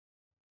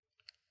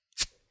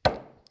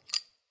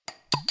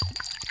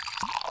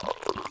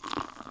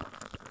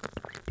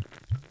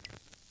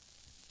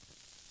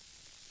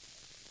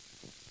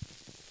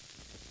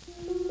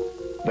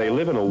They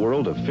live in a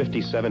world of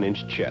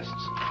 57-inch chests,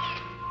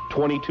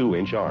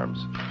 22-inch arms,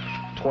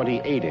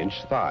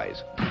 28-inch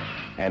thighs,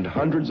 and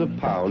hundreds of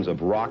pounds of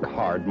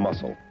rock-hard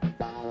muscle.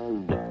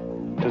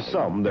 To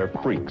some, they're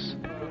freaks.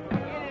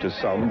 To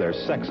some, they're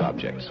sex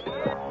objects.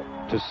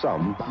 To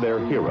some,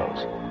 they're heroes.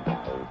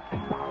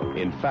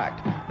 In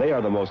fact, they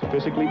are the most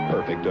physically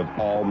perfect of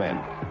all men.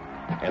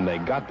 And they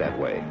got that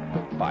way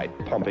by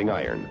pumping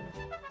iron.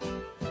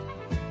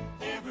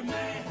 Every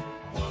man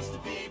wants to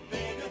be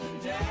bigger than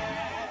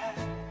Dad.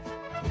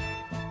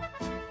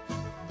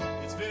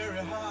 It's very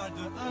hard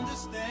to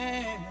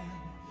understand.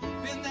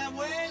 Been that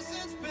way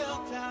since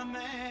Belltime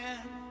Man.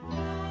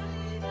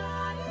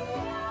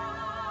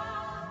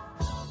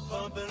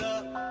 Pumping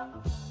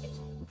up,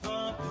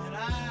 pumping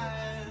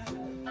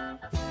iron.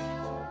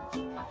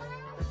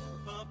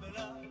 Pumping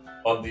up.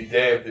 On the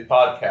day of the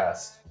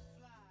podcast,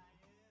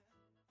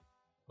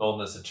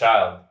 Nolan is a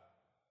child,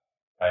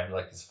 I'm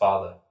like his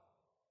father.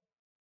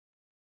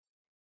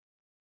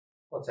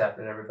 What's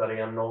happening,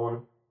 everybody? I'm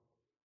Nolan,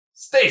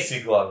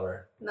 Stacy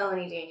Glover.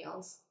 Melanie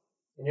Daniels.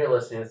 and you're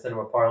listening to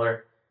Cinema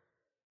Parlor.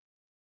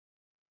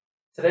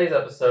 Today's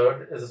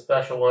episode is a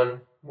special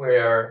one. We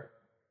are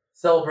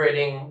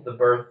celebrating the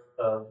birth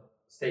of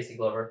Stacy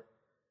Glover.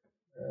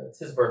 It's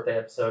his birthday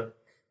episode.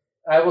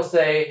 I will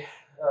say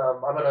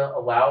I'm going to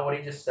allow what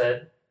he just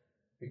said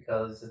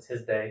because it's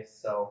his day,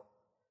 so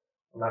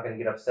I'm not going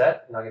to get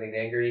upset. I'm not going to get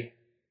angry.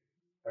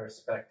 I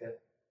respect it.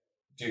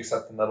 Do you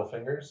accept the middle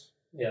fingers?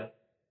 Yeah.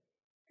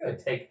 I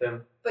take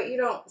them. But you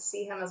don't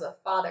see him as a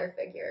father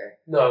figure.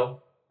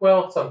 No.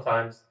 Well,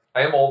 sometimes.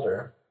 I am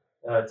older.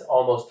 It's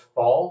almost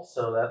fall,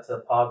 so that's a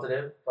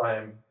positive.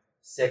 I'm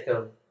sick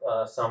of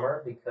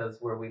summer because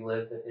where we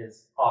live it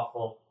is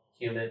awful,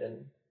 humid,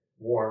 and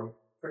warm.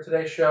 For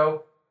today's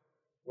show,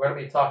 we're going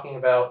to be talking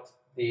about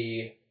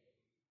the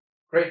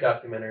great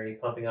documentary,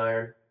 Pumping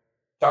Iron.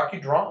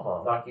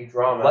 Docudrama.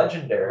 Docudrama.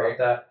 Legendary. About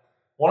that.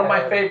 One of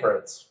my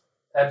favorites.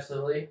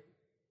 Absolutely.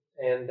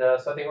 And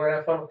so I think we're going to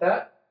have fun with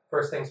that.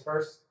 First things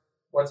first,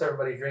 what's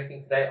everybody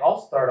drinking today? I'll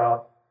start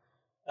off.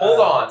 Hold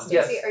on. Stacey,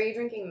 Yes. are you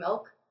drinking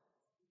milk?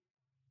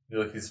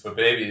 Milk is for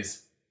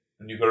babies.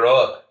 When you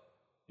grow up,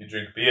 you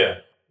drink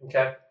beer.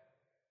 Okay.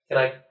 Can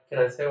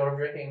I say what I'm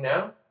drinking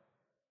now?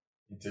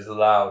 It is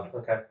allowed.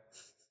 Okay.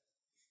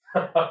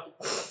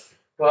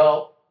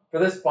 Well, for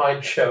this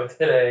fine show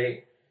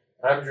today,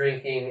 I'm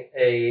drinking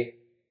a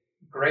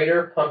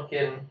Greater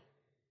Pumpkin.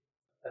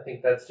 I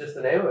think that's just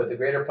the name of it, the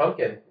Greater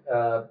Pumpkin.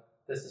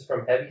 This is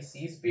from Heavy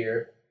Seas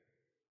Beer.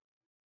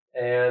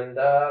 And it's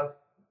a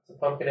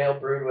pumpkin ale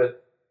brewed with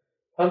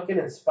pumpkin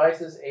and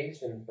spices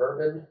aged in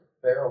bourbon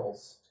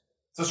barrels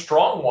It's a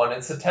strong one.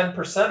 It's a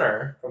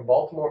 10%er. from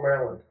Baltimore,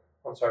 Maryland.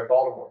 I'm sorry,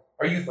 Baltimore.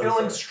 Are you What is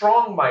feeling it?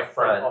 strong, my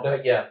friend?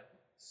 Oh, yeah,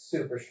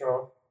 super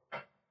strong.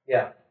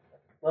 Yeah.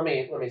 Let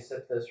me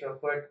sip this real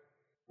quick.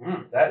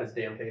 That is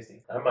damn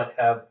tasty. I might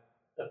have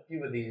a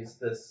few of these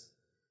this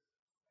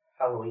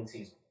Halloween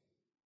season.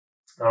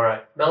 All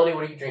right, Melanie,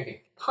 what are you drinking?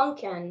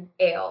 Pumpkin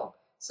ale.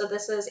 So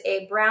this is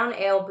a brown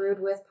ale brewed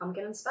with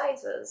pumpkin and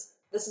spices.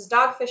 This is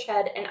Dogfish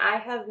Head, and I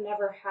have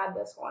never had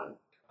this one.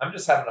 I'm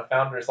just having a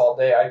Founders All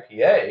Day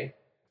IPA.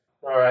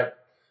 All right.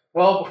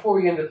 Well, before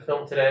we get into the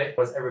film today,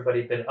 what's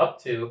everybody been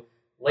up to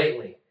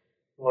lately?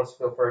 Who wants to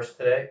go first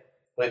today?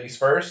 Ladies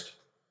first.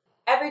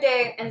 Every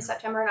day in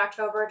September and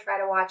October, try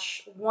to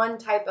watch one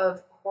type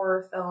of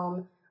horror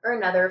film or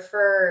another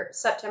for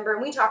September.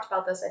 And we talked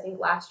about this, I think,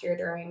 last year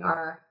during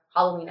our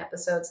Halloween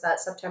episodes, that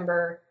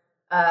September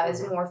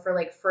is more for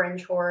like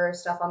fringe horror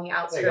stuff on the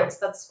outskirts.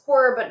 That's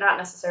horror, but not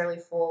necessarily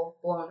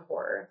full-blown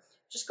horror.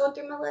 Just going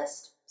through my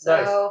list.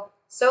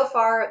 So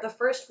far, the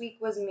first week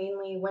was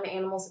mainly When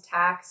Animals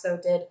Attack. So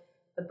did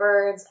The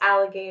Birds,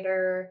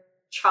 Alligator,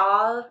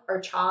 Chaws,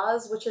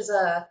 which is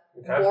a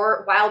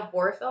wild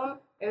boar film.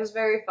 It was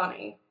very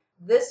funny.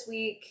 This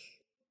week,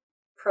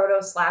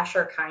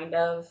 proto-slasher kind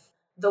of.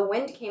 The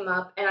Wind came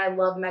up, and I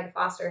love Meg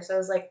Foster, so I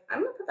was like, I'm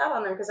going to put that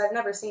on there because I've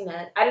never seen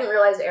it. I didn't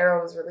realize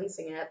Arrow was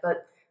releasing it,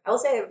 but I will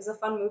say it was a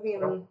fun movie,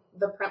 and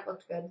the print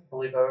looked good. I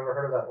believe I've ever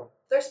heard of that one.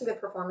 There's some good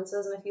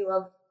performances, and if you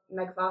love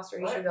Meg Foster,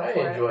 you should go I for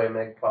it. enjoy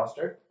Meg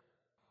Foster.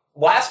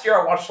 Last year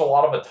I watched a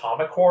lot of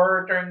atomic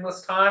horror during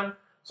this time,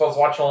 so I was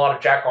watching a lot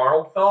of Jack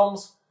Arnold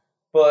films,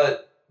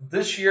 but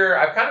this year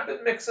I've kind of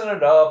been mixing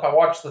it up. I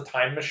watched The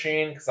Time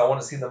Machine because I want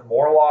to see the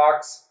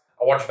Morlocks.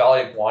 I watched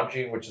Valley of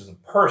Gwangi, which is a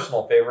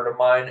personal favorite of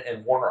mine,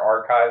 and Warner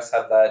Archives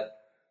had that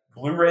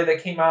Blu-ray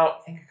that came out,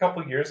 I think, a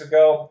couple years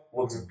ago.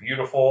 Looks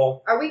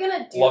beautiful. Are we going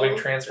to do Loving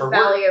transfer.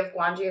 Valley of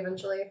Gwangi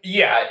eventually?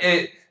 Yeah,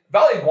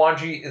 Valley of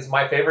Gwangi is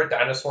my favorite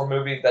dinosaur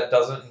movie that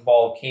doesn't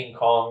involve King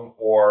Kong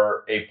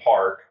or a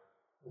park,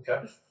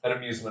 Okay. an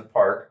amusement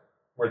park,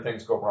 where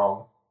things go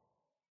wrong.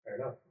 Fair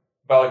enough.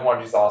 Valley of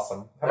Gwangi's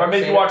awesome. Have I Never made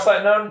seen you it. watch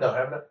that, None? No, I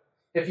haven't.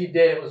 If you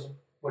did, it was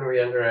when we were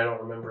younger. I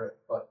don't remember it,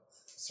 but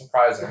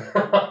Surprising.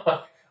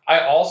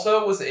 I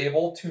also was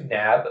able to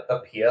nab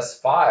a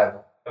PS5.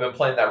 I've been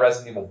playing that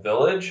Resident Evil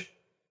Village.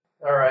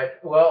 all right.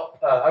 Well,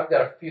 I've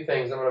got a few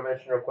things I'm going to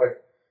mention real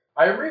quick.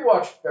 I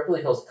rewatched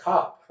Beverly Hills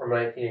Cop from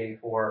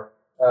 1984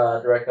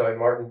 directed by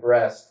Martin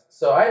Brest.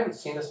 So I haven't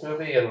seen this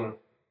movie in,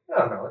 I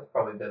don't know, it's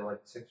probably been like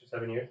 6 or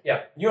 7 years.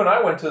 Yeah, You and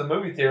I went to the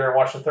movie theater and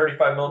watched a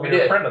 35 We millimeter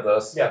did. print of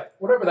this. yeah,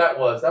 whatever that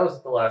was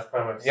the last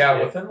time I've seen Yeah,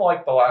 it. within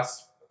like the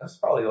last, that's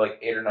probably like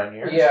 8 or 9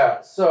 years.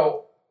 Yeah,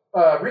 so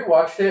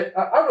rewatched it.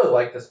 I really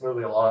like this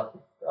movie a lot.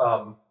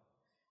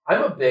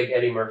 I'm a big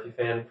Eddie Murphy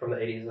fan from the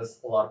 80s, as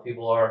a lot of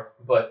people are.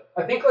 But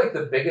I think like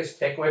the biggest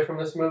takeaway from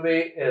this movie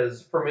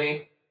is, for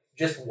me,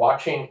 just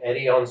watching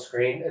Eddie on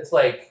screen. It's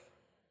like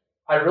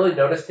I really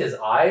noticed his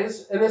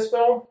eyes in this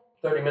film.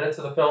 30 minutes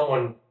of the film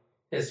when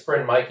his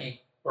friend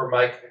Mikey, or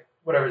Mike,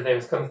 whatever his name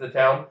is, comes to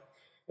town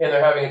and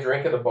they're having a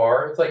drink at the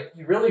bar. It's like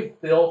you really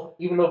feel,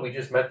 even though we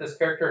just met this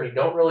character and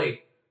you aren't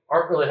really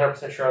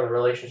 100% sure on the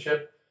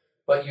relationship,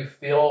 but you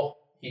feel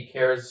he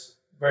cares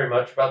very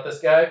much about this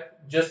guy.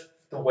 Just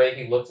the way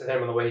he looks at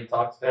him and the way he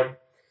talks to him.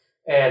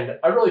 And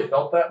I really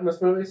felt that in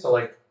this movie. So,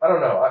 like, I don't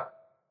know.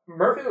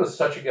 Murphy was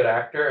such a good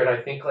actor, and I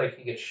think, like,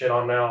 he gets shit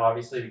on now,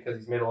 obviously, because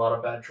he's made a lot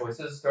of bad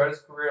choices throughout his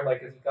career,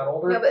 like, as he got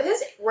older. Yeah, but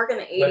his work in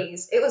the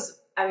 80s, it was,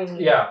 I mean...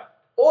 Yeah.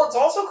 Well, it's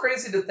also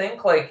crazy to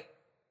think, like,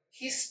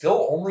 he's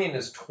still only in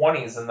his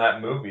 20s in that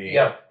movie.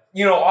 Yeah.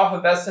 You know, off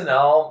of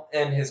SNL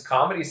and his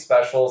comedy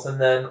specials, and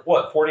then,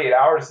 48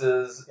 Hours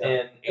is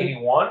in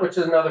 81? Which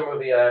is another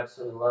movie I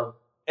absolutely love.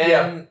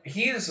 And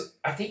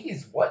I think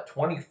he's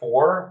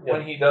 24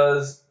 when he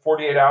does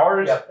 48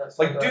 Hours? Yeah, that's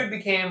Like, dude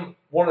became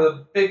one of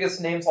the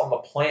biggest names on the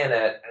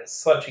planet at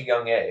such a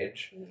young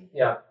age.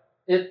 Yeah.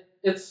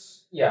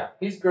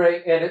 He's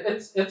great, and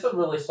it's a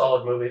really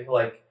solid movie.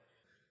 Like,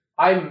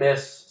 I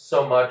miss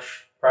so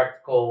much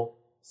practical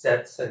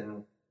sets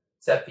and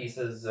set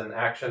pieces and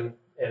action,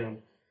 and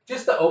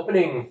just the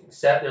opening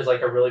set, there's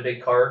like a really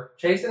big car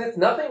chase, and it's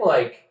nothing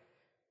like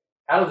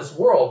out of this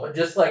world, but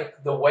just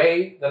like the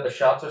way that the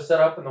shots are set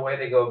up and the way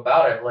they go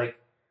about it, like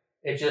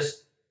it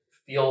just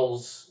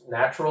feels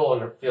natural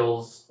and it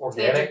feels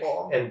organic.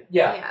 Tangible. And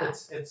Yeah.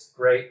 it's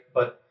great.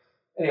 But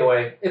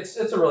anyway, it's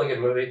a really good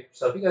movie.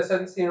 So if you guys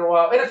haven't seen it in a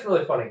while, and it's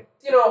really funny.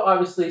 You know,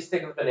 obviously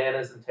Stick with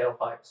Bananas and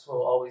Tailpipes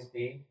will always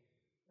be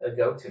a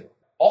go-to.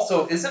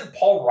 Also, isn't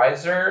Paul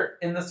Reiser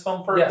in this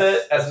film for a Yes,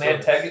 bit as an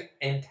absolutely.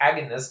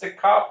 antagonistic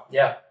cop?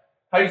 Yeah.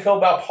 How do you feel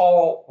about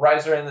Paul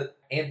Reiser in the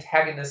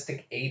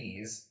antagonistic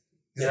 80s?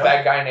 He's Yeah. a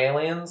bad guy in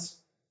Aliens.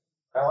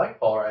 I like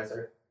Paul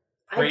Reiser.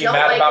 Were you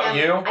mad about him.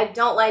 you? I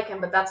don't like him,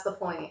 but that's the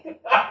point.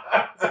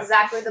 That's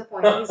exactly the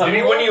point. He's Did he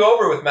evil. win you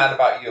over with Mad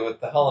About You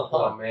with the Helen Oh,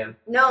 Hunt? man.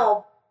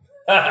 No.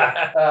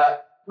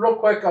 Real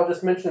quick, I'll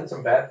just mention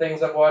some bad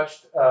things I've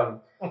watched.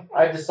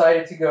 I've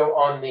decided to go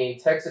on the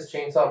Texas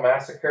Chainsaw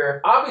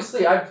Massacre.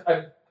 Obviously,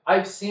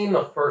 I've seen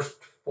the first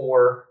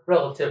 4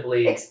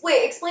 relatively.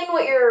 Wait, explain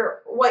what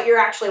you're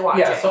actually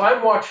watching. Yeah, so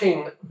I'm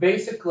watching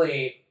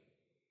basically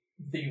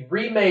the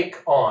remake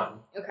on.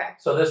 Okay.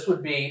 So this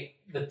would be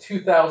the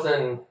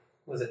 2000,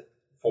 was it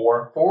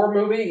 4. 4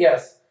 movie?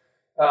 Yes.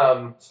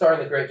 Starring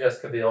the great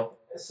Jessica Biel.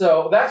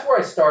 So that's where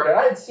I started.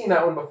 I had seen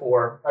that one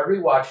before. I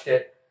rewatched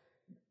it.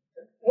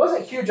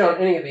 Wasn't huge on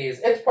any of these.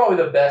 It's probably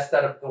the best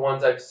out of the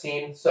ones I've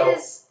seen. So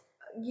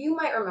You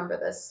might remember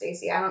this,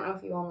 Stacey. I don't know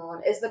if you own the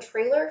one. Is the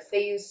trailer? If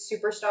they use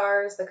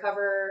superstars, the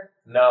cover.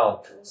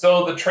 No.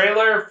 So the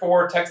trailer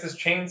for Texas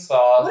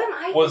Chainsaw What am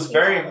I was thinking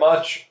very of?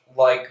 much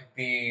like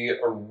the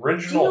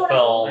original what I I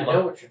film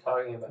know what you're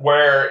talking about.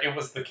 where it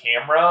was the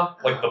camera,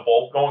 like the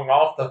bulb going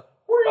off,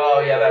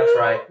 Oh yeah, that's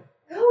right.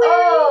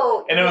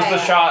 Oh. and it was yeah, the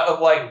yeah. shot of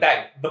like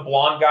the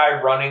blonde guy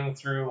running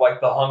through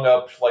like the hung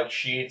up like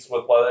sheets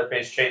with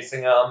Leatherface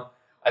chasing him.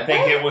 I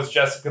think it was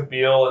Jessica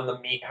Biel in the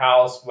meat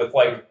house with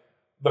like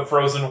the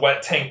frozen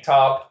wet tank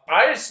top.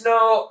 I just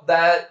know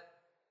that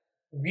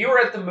we were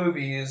at the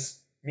movies,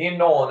 me and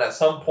Nolan at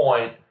some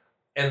point,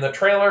 and the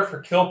trailer for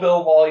Kill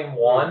Bill Volume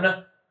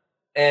 1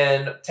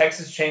 and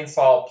Texas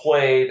Chainsaw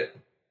played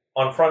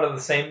on front of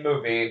the same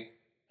movie,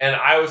 and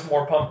I was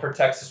more pumped for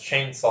Texas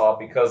Chainsaw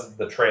because of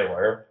the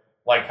trailer,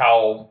 like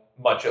how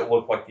much it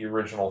looked like the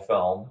original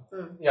film,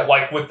 Yeah.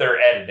 like with their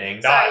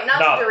editing, Sorry,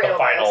 not to the derail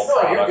final this. No,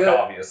 you're product, good.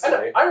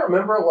 obviously. I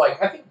remember,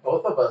 like, I think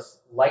both of us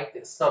liked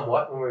it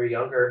somewhat when we were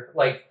younger.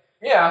 Like,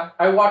 Yeah,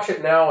 I watch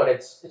it now, and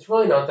it's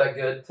really not that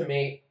good to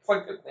me. it's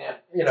like yeah,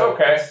 You know,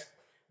 okay.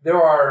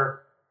 There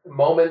are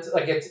moments,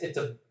 like, it's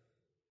a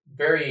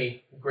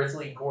very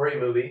grisly, gory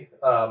movie,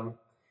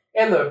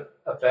 and the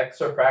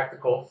effects are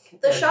practical.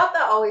 The And- shot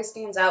that always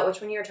stands out,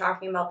 which when you were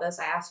talking about this,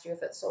 I asked you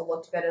if it still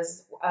looked good,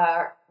 is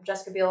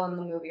Jessica Biel in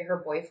the movie, her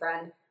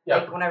boyfriend. Yeah.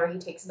 Like whenever he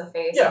takes the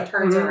face Yeah. and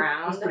turns Mhm.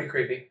 around. It's pretty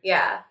creepy.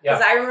 Yeah. Yeah.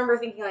 Because I remember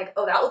thinking like,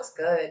 oh, that looks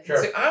good. Sure.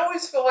 See, I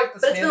always feel like the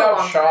But it's been a standout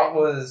long shot time.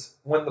 was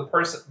when the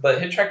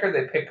hitchhiker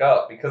they pick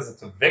up, because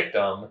it's a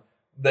victim,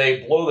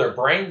 they blow their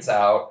brains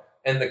out,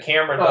 and the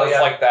camera Oh, does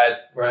yeah. like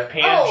that Right.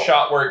 pan Oh.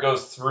 shot where it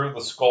goes through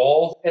the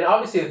skull. And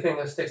obviously, the thing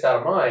that sticks out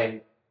of mind,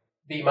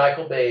 the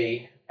Michael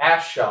Bay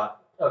ass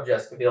shot of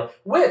Jessica Biel,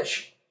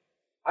 which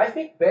I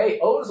think Bay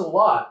owes a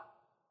lot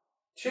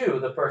to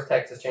the first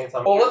Texas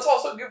Chainsaw. Well, let's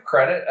also give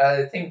credit.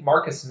 I think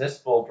Marcus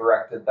Nispel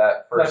directed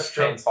that That's first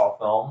true. Chainsaw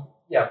film.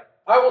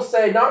 I will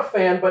say, not a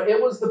fan, but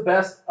it was the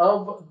best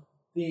of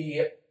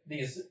the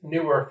these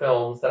newer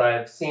films that I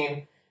have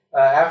seen.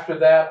 After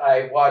that,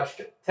 I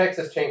watched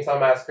Texas Chainsaw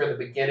Massacre: The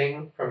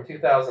Beginning from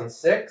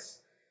 2006.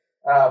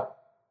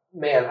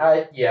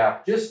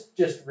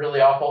 Just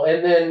really awful.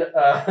 And then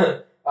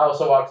I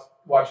also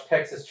watched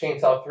Texas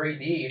Chainsaw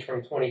 3D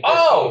from 2013.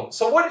 Oh,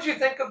 so what did you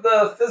think of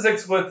the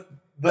physics with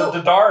the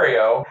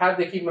Daddario? How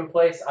did they keep them in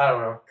place? I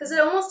don't know. Because it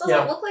almost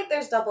doesn't look like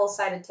there's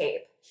double-sided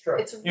tape. Sure.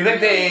 It's You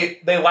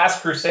think they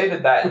last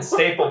crusaded that and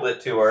stapled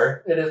it to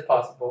her? It is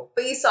possible.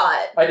 But you saw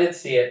it. I did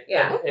see it.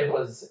 Yeah. And it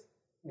was,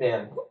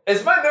 man.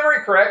 Is my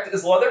memory correct?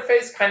 Is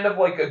Leatherface kind of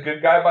like a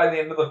good guy by the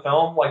end of the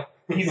film? Like,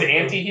 he's an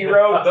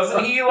anti-hero?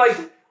 Doesn't he, like...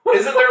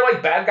 Isn't there,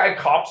 like, bad guy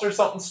cops or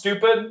something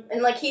stupid?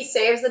 And, like, he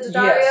saves the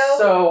Daddario? Yes,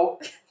 so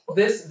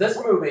this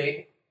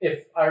movie,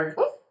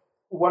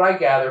 what I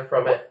gather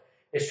from it,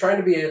 is trying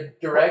to be a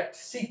direct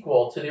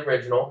sequel to the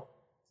original.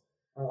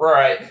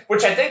 Right.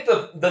 Which I think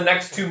the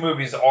next two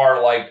movies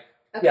are, like...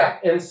 Okay. Yeah,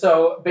 and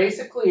so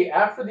basically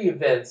after the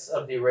events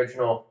of the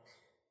original,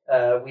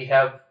 we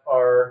have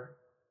our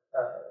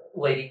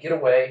lady get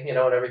away, and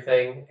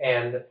everything,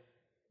 and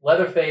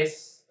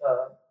Leatherface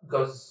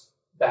goes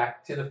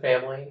back to the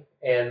family,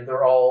 and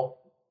they're all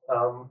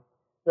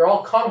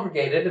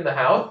congregated in the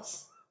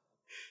house,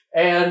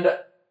 and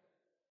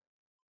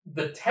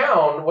the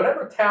town,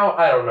 whatever town,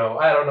 I don't know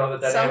the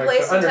dynamics,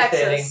 Someplace or in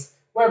understanding, Texas.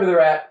 wherever they're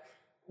at,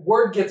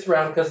 word gets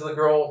around because the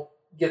girl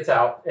gets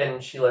out,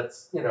 and she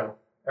lets,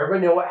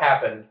 everybody know what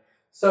happened.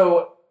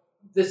 So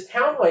this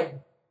town,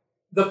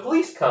 the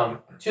police come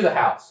to the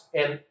house,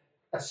 and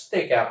a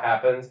stakeout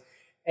happens,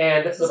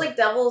 and This is like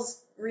Devil's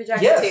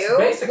Rejects Yes, too?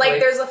 basically. Like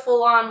there's a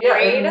full-on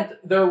raid? and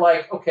they're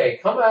like, okay,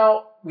 come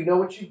out. We know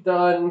what you've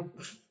done.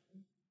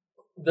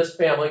 This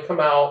family, come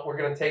out. We're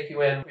going to take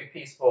you in. Be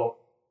peaceful.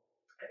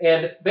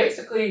 And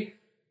basically,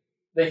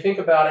 they think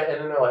about it, and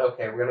then they're like,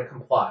 okay, we're going to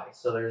comply.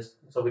 So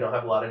we don't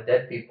have a lot of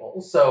dead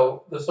people.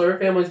 So the Sawyer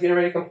family is getting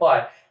ready to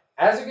comply.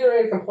 As they're getting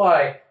ready to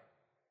comply,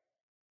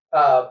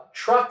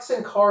 trucks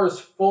and cars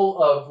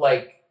full of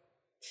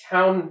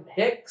town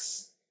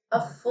hicks.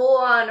 A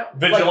full-on...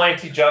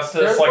 Vigilante justice,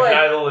 there's like like-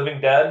 Night of the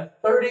Living Dead.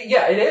 30,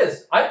 yeah, it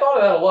is. I thought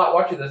of that a lot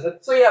watching this.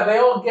 So yeah, they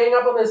all gang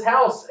up on this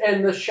house,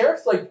 and the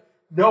sheriff's like,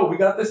 no, we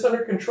got this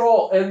under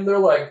control. And they're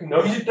like,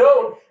 no, you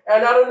don't.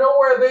 And out of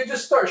nowhere, they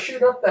just start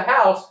shooting up the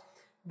house.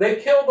 They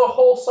kill the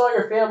whole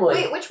Sawyer family.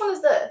 Wait, which one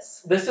is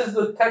this? This is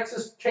the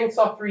Texas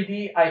Chainsaw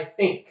 3D, I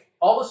think.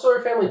 All the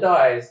Sawyer family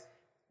dies.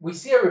 We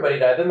see everybody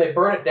die. Then they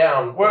burn it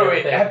down. and Wait,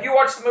 everything. have you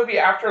watched the movie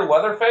after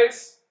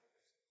Leatherface?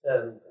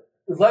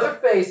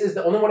 Leatherface is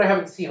the only one I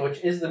haven't seen,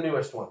 which is the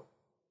newest one.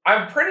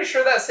 I'm pretty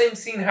sure that same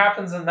scene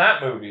happens in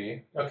that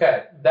movie.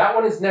 Okay, that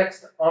one is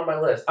next on my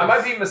list. I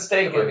might be The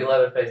mistaken. movie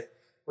Leatherface,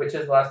 which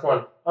is the last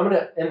one. I'm going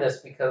to end this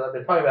because I've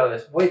been talking about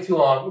this way too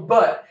long.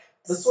 But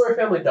the Sawyer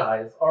family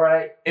dies, all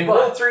right? In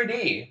but real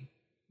 3D.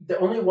 the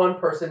only one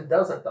person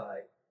doesn't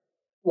die.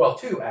 Well,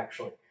 two,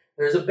 actually.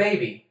 There's a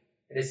baby.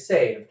 It is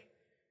saved.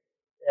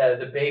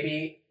 The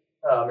baby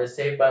is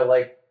saved by,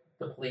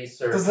 the police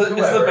or Is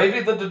whoever. the baby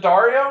the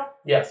Daddario?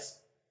 Yes.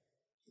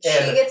 She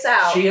And gets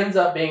out. She ends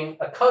up being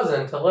a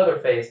cousin to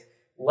Leatherface.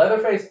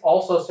 Leatherface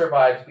also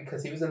survives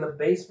because he was in the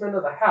basement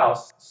of the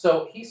house.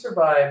 So he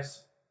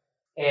survives,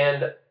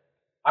 and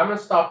I'm going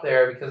to stop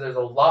there because there's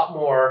a lot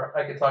more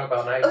I could talk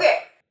about. Okay,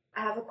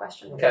 I have a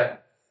question. Okay.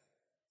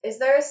 Is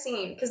there a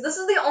scene? Because this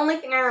is the only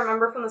thing I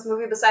remember from this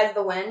movie besides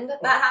the wind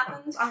that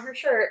happens on her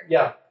shirt.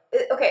 Yeah.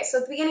 Okay, so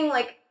at the beginning,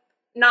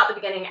 not the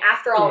beginning,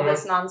 after all of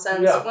this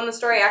nonsense, Yeah. when the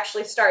story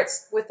actually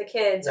starts with the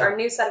kids, Yeah. our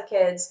new set of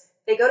kids,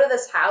 they go to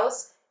this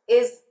house.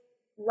 Is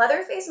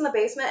Leatherface in the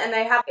basement,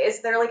 and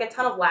is there a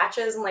ton of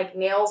latches and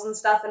nails and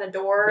stuff and a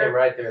door? Yeah,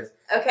 right there.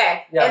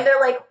 Okay. Yeah. And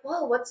they're like,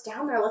 whoa, what's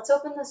down there? Let's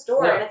open this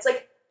door. Yeah. And it's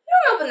like, you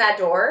don't open that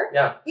door.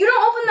 Yeah. You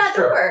don't open that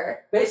Sure.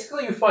 door.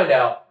 Basically, you find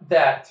out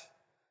that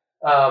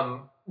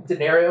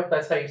Denario,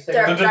 that's how you say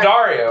Dar- it? The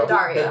Daddario.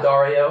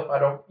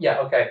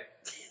 Daddario. Okay.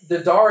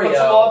 Put Daddario.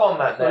 some love on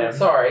that I'm name.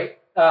 sorry.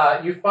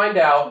 You find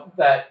out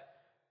that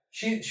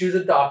she was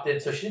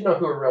adopted, so she didn't know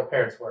who her real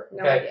parents were.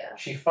 Okay? No idea.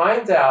 She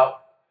finds out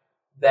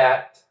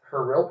that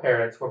her real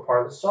parents were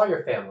part of the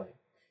Sawyer family.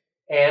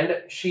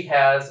 And she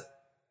has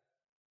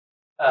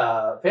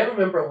a family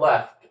member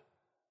left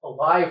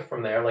alive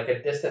from there, like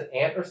a distant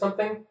aunt or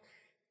something.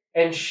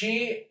 And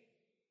she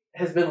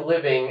has been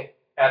living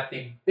at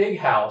the big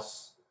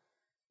house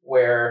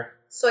where...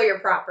 Sawyer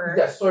proper.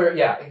 Yeah, Sawyer,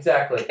 yeah,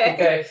 exactly.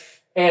 Okay.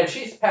 And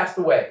she's passed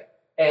away.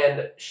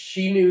 And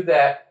she knew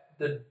that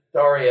the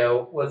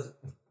Dario was...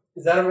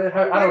 Is that a...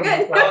 I don't You're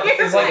good. know.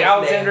 It's like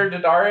Alexander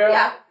Daddario?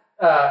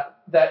 Yeah.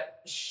 That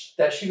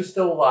she was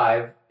still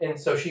alive, and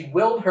so she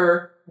willed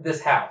her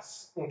this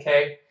house,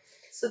 okay?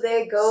 So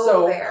they go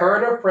So there. her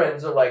and her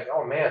friends are like,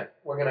 oh man,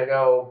 we're gonna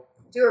go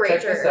do a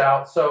check rager. this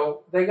out.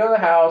 So they go to the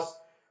house.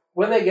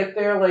 When they get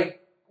there,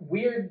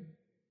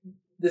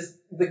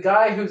 the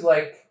guy who's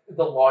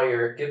the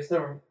lawyer gives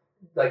her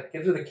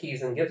the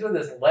keys and gives her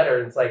this letter,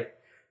 and it's like,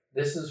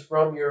 this is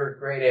from your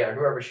great aunt,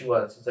 whoever she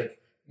was. It's like,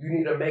 you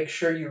need to make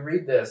sure you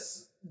read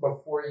this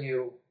before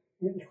you...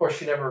 Of course,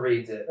 she never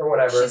reads it, or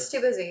whatever. She's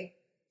too busy.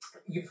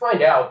 you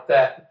find out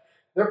that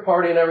they're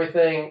partying and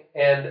everything,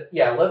 and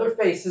yeah,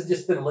 Leatherface has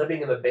just been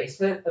living in the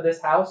basement of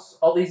this house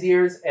all these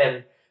years,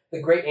 and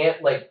the great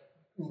aunt like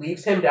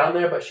leaves him down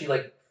there, but she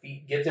like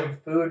gives him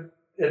food,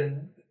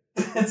 and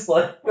it's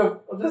like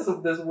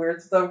just this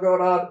weird stuff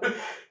going on.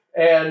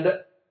 And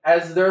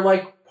as they're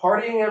like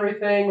partying and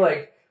everything,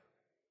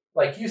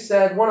 like you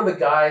said, one of the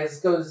guys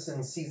goes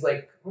and sees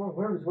like, oh,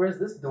 where's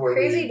this door?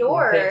 Crazy lead?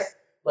 door. He takes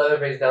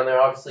Leatherface down there,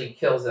 obviously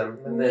kills him,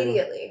 and then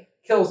Immediately.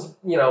 kills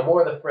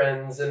more of the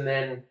friends, and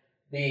then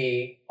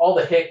all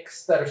the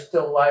Hicks that are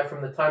still alive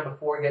from the time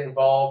before get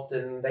involved,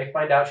 and they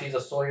find out she's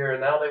a Sawyer,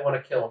 and now they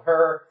want to kill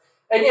her.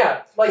 And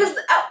yeah, like Because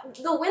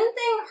the wind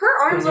thing,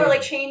 her arms are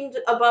like chained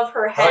above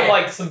her Kind head. of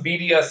like some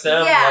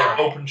BDSM, Yeah. like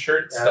open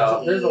shirt yeah,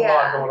 stuff. there's a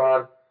lot going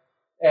on.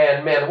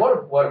 And man,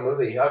 what a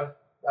movie! I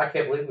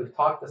can't believe we've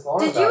talked this long.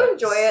 Did about you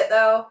enjoy it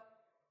though?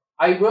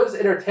 I was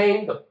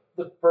entertained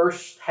the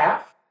first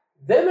half.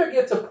 Then there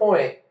gets a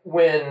point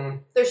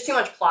when There's too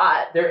much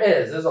plot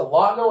there's a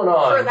lot going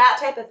on for that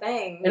type of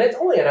thing. and it's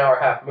only an hour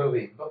and a half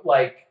movie, but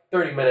like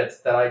 30 minutes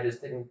that I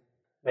just didn't.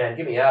 Man,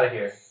 get me out of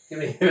here! Get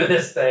me through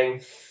this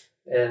thing.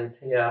 And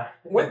yeah,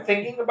 When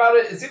thinking about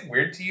it, is it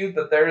weird to you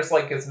that there's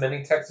like as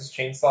many Texas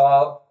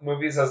Chainsaw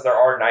movies as there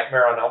are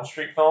Nightmare on Elm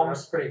Street that's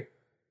films? pretty.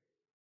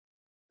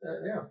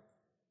 Yeah,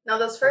 No,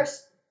 those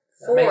first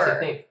that makes you four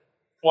think.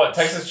 What,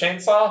 Texas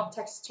Chainsaw?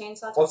 Texas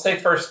Chainsaw. Let's say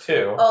first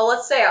two. Oh,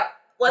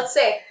 let's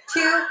say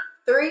 2,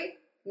 3,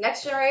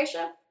 Next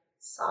Generation,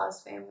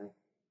 Saw's family.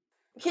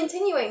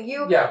 Continuing,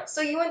 Yeah.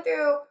 So you went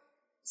through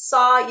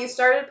Saw, you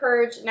started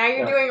Purge, now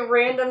you're Yeah. doing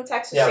random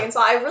Texas Yeah. Chainsaw.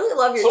 I really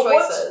love your So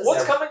choices.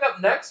 what's coming up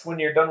next when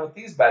you're done with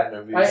these bad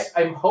movies?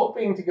 I'm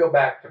hoping to go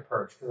back to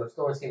Purge because I've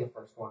still only seen the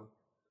first one,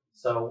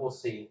 so we'll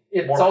see.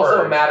 It's More also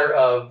a Purge. matter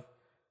of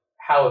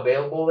how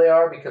available they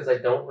are because I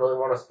don't really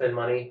want to spend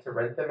money to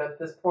rent them at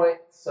this point.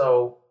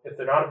 So if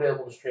they're not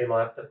available to stream, I'll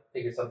have to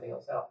figure something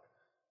else out.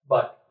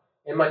 But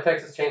in my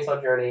Texas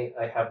Chainsaw journey,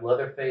 I have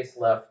Leatherface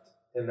left,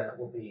 and that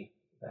will be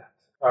that.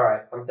 All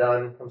right, I'm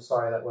done. I'm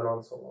sorry that went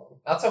on so long.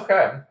 That's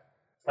okay.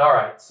 All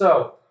right,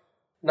 so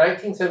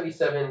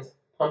 1977's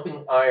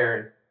Pumping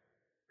Iron,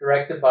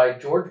 directed by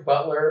George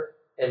Butler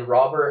and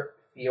Robert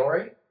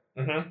Fiore.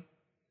 Mm-hmm.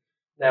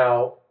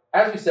 Now,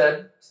 as we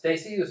said,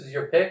 Stacy, this is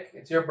your pick.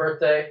 It's your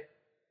birthday.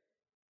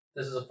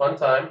 This is a fun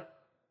time,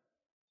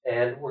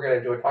 and we're going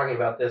to enjoy talking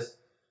about this.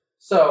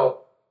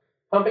 So,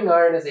 Pumping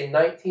Iron is a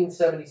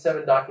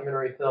 1977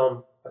 documentary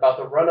film about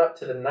the run-up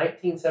to the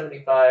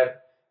 1975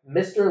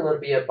 Mr.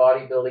 Olympia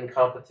bodybuilding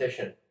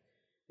competition.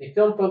 The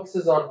film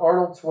focuses on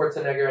Arnold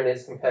Schwarzenegger and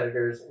his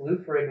competitors, Lou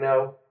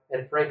Ferrigno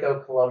and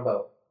Franco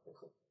Columbo.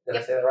 Did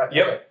I say that right?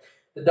 Yep. Okay.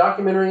 The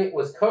documentary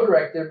was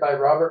co-directed by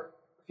Robert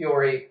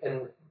Fiore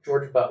and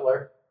George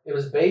Butler. It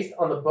was based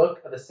on the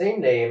book of the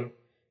same name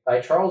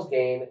by Charles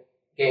Gaines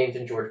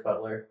and George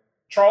Butler.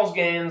 Charles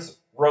Gaines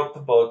wrote the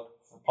book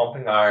for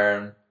Pumping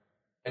Iron,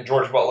 and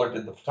George Butler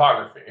did the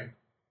photography.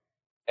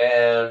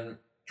 And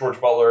George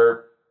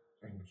Butler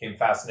became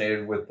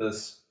fascinated with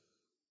this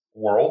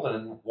world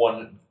and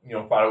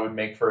thought it would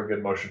make for a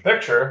good motion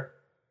picture,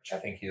 which I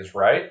think he is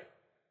right.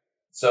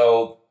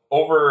 So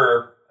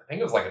over, I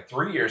think it was like a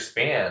 3-year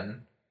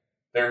span,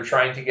 they were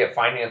trying to get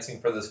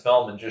financing for this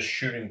film and just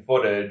shooting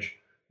footage.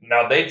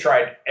 Now they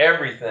tried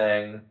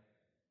everything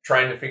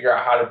trying to figure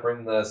out how to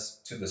bring this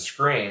to the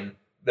screen.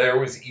 There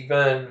was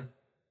even,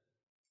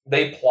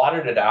 they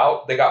plotted it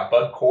out. They got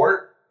Bud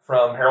Cort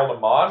from Harold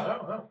and Maude,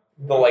 wow.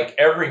 the like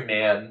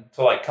everyman,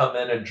 to like come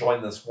in and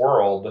join this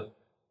world.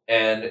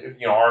 And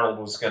Arnold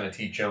was going to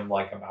teach him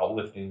like about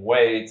lifting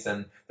weights,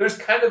 and there's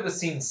kind of a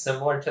scene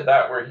similar to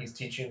that where he's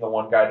teaching the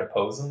one guy to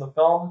pose in the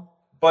film.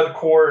 Bud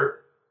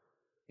Cort,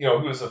 who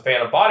was a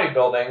fan of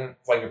bodybuilding,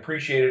 like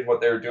appreciated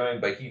what they were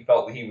doing, but he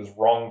felt that he was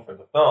wrong for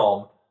the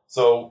film.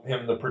 So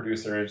him and the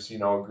producers,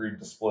 agreed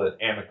to split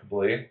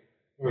amicably,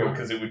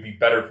 because it would be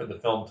better for the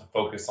film to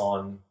focus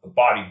on the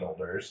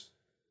bodybuilders,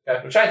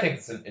 Okay. which I think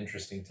is an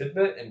interesting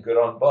tidbit and good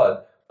on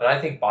Bud. And I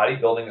think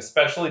bodybuilding,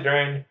 especially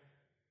during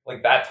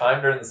like that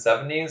time during the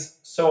 70s,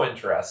 so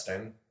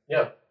interesting.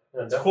 Yeah,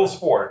 It's a cool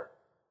sport.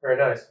 Very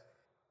nice.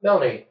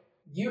 Melanie,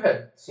 you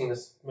had seen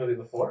this movie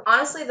before.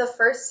 Honestly, the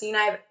first scene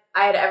I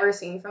had ever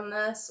seen from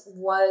this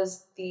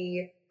was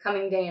the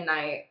Coming Day and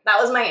Night. That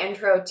was my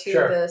intro to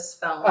Sure. this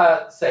film.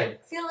 Same. I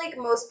feel like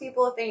most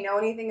people, if they know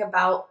anything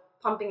about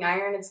Pumping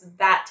Iron, it's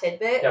that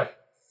tidbit. Yeah.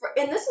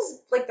 And this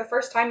is like the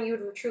first time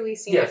you'd truly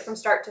seen Yes. it from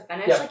start to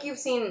finish. Yeah. Like you've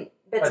seen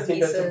bits I've and seen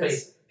bits and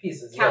pieces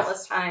pieces.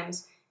 countless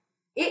times.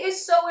 It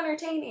is so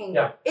entertaining.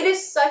 Yeah. It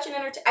is such an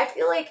I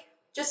feel like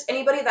just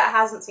anybody that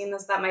hasn't seen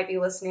this that might be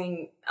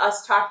listening,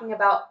 us talking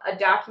about a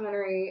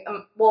documentary,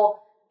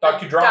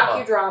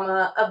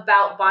 docudrama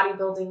about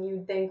bodybuilding,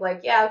 you'd think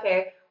like, yeah,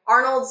 okay,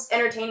 Arnold's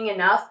entertaining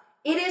enough.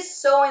 It is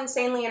so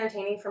insanely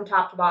entertaining from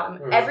top to bottom.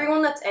 Mhm.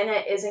 Everyone that's in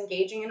it is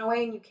engaging in a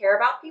way and you care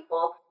about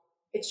people.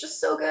 It's just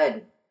so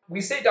good.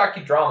 We say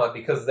docudrama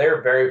because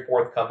they're very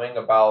forthcoming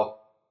about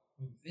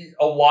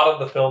a lot of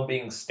the film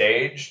being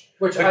staged.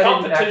 Which The I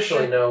didn't competition-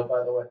 actually know,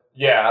 by the way.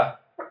 Yeah.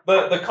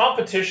 The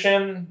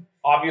competition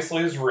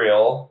obviously is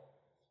real.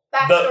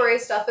 Backstory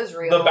stuff is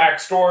real. The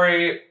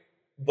backstory,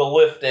 the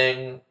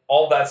lifting,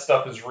 all that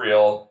stuff is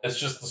real. It's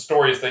just the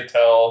stories they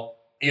tell,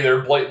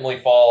 either blatantly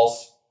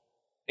false,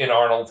 in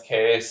Arnold's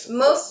case,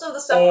 Most of the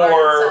stuff or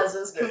Arnold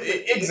says is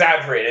completely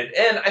exaggerated.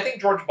 And I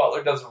think George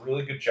Butler does a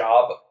really good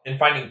job in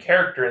finding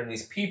character in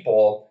these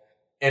people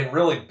and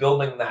really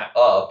building that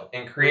up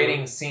and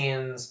creating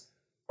scenes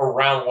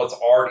around what's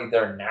already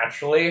there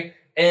naturally.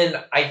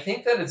 And I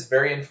think that it's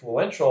very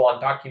influential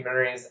on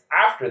documentaries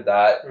after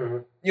that,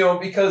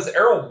 because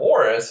Errol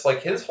Morris,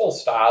 like his whole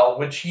style,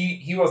 which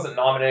he wasn't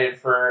nominated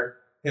for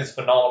his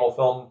phenomenal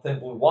film Thin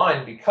Blue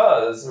Line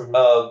because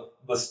of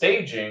the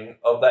staging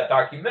of that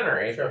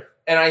documentary. Sure.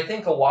 And I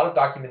think a lot of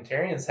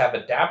documentarians have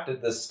adapted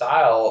this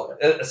style,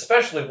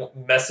 especially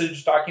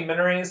message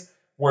documentaries,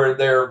 where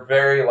they're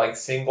very like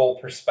single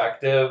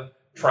perspective,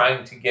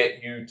 trying to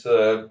get you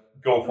to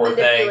go for a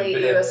thing.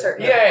 Manipulate you a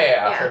certain way.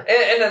 Yeah.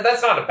 And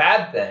that's not a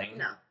bad thing.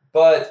 No.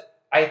 But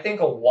I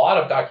think a lot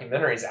of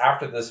documentaries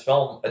after this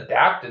film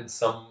adapted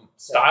some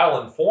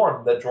style and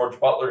form that George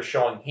Butler is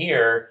showing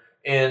here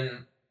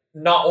in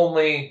not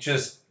only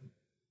just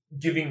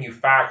giving you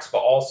facts, but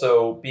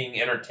also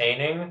being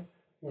entertaining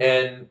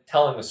and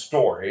telling a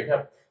story.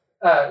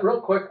 Real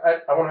quick,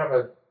 I want to have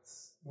a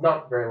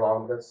not very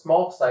long, but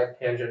small side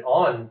tangent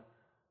on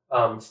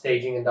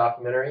staging and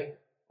documentary.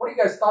 What are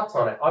you guys' thoughts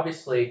on it?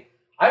 Obviously,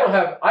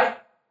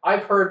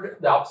 I've heard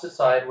the opposite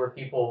side where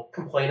people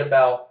complain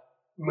about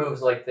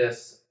moves like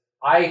this.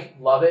 I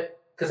love it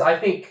because I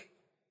think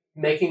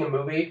making a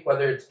movie,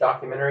 whether it's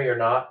documentary or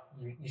not,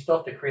 you still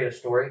have to create a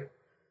story,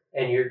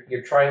 and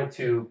you're trying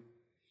to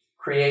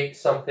create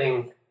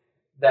something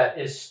that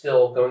is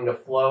still going to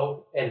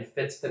flow and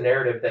fits the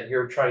narrative that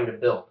you're trying to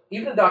build.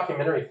 Even in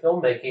documentary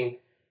filmmaking,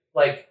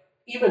 like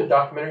even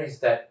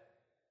documentaries that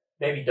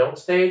maybe don't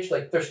stage,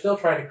 like they're still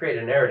trying to create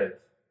a narrative.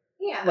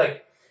 Yeah.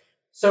 Like,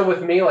 so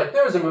with me, like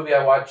there was a movie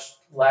I watched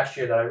last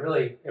year that I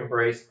really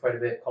embraced quite a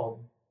bit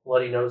called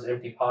Bloody Nose,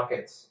 Empty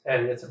Pockets.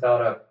 And it's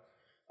about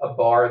a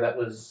bar that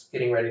was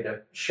getting ready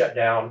to shut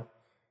down.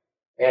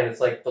 And it's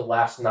like the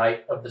last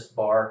night of this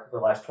bar, the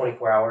last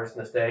 24 hours in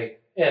this day.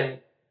 And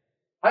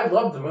I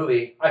loved the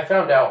movie. I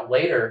found out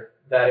later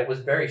that it was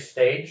very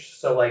staged.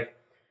 So like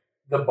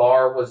the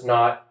bar was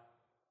not,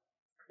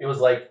 it was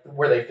like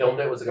where they filmed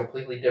it was a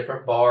completely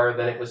different bar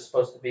than it was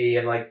supposed to be.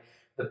 And like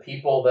the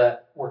people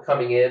that were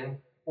coming in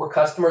were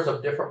customers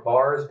of different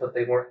bars, but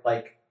they weren't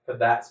like for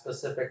that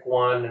specific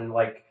one. And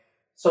like,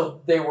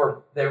 so they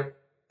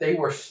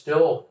were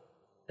still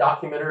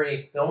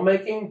documentary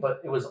filmmaking,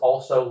 but it was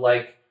also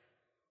like,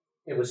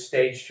 it was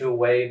staged to a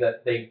way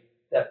that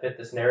fit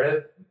this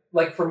narrative.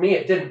 Like for me,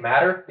 it didn't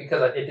matter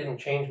because it didn't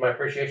change my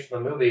appreciation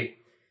of the movie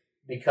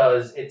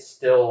because it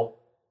still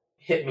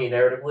hit me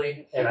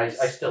narratively, and I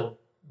still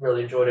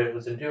really enjoyed it.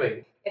 Was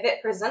doing. If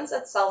it presents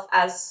itself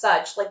as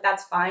such, like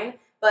that's fine.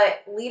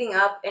 But leading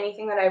up,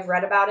 anything that I've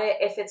read about it,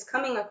 if it's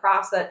coming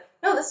across that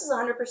no, this is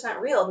 100%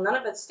 real, none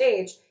of it's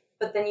staged,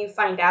 but then you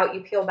find out,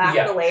 you peel back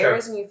the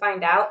layers, and you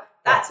find out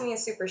that to me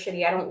is super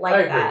shitty. I don't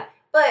like that.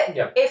 But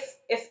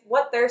if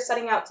what they're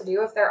setting out to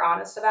do, if they're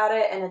honest about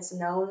it and it's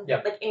known,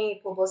 like any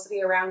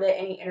publicity around it,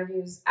 any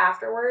interviews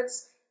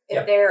afterwards,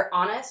 if they're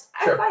honest,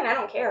 I'm fine. I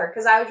don't care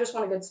because I just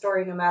want a good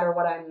story no matter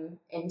what I'm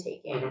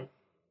intaking.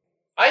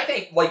 I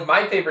think like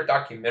my favorite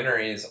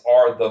documentaries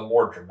are the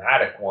more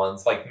dramatic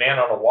ones, like Man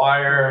on a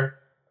Wire.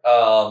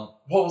 What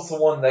was the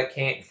one that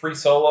came? Free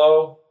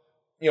Solo.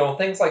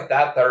 Things like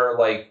that are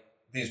like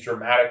these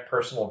dramatic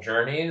personal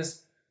journeys.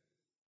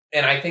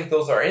 And I think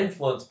those are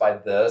influenced by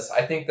this.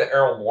 I think that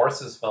Errol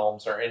Morris's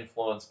films are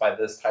influenced by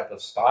this type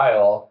of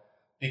style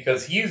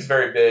because he's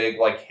very big.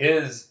 Like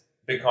his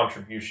big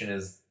contribution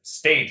is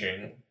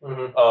staging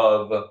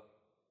of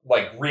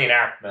like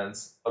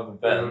reenactments of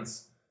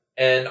events.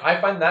 And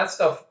I find that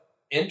stuff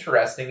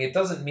interesting. It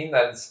doesn't mean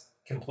that it's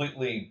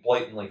completely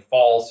blatantly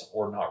false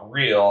or not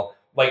real.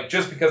 Like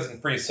just because in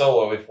Free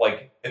Solo, if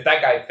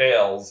that guy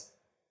fails,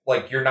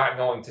 like you're not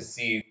going to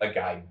see a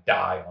guy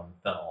die on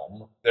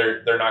film.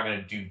 They're not going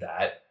to do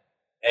that.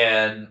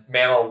 And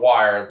Man on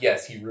Wire,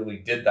 yes, he really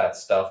did that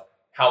stuff.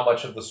 How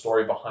much of the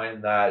story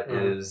behind that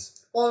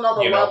is all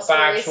the love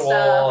factual?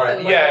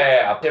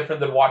 Stuff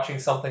Different than watching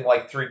something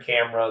like Three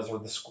Cameras or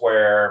The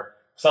Square,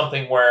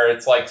 something where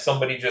it's like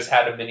somebody just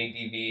had a mini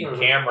DV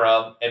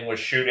camera and was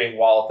shooting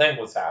while a thing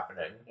was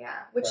happening. Yeah,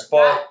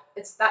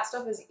 that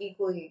stuff is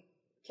equally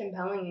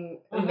compelling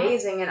and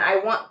amazing, and I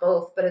want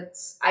both, but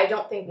I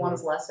don't think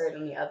one's lesser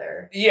than the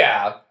other.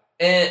 Yeah,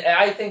 and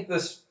I think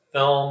this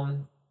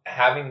film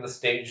having the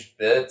staged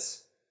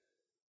bits,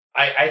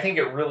 I think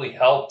it really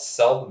helped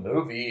sell the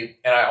movie,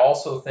 and I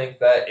also think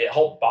that it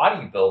helped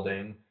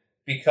bodybuilding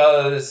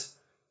because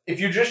if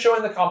you're just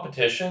showing the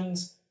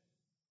competitions,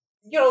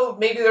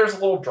 maybe there's a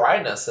little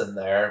dryness in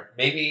there.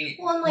 Maybe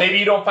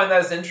you don't find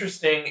that as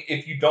interesting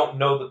if you don't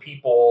know the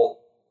people,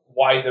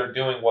 why they're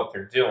doing what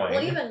they're doing.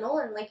 Well, even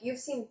Nolan, you've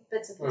seen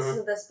bits and pieces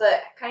of this,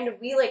 but kind of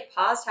we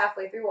paused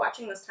halfway through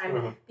watching this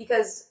time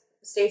because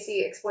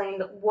Stacy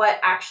explained what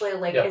actually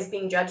like Yeah. is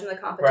being judged in the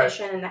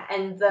competition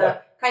and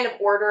the kind of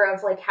order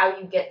of like how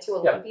you get to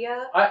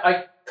Olympia.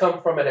 I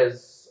come from it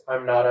as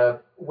I'm not a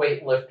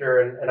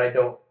weightlifter and I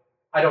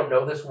don't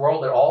know this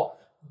world at all,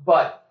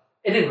 but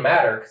it didn't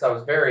matter because I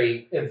was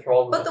very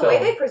enthralled with But the the way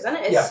film. they present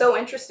it is Yeah. so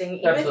interesting, even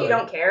if Absolutely. you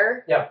don't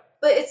care. Yeah.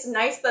 But it's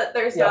nice that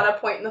there's Yeah. not a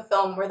point in the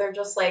film where they're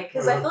just like,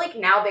 because I feel like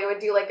now they would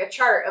do like a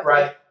chart of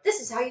Right. like, this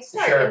is how you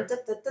start, Sure.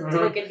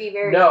 and like it'd be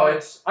very. No,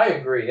 I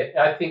agree.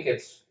 I think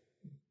it's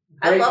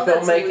I great love that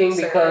it's filmmaking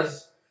looser.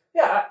 because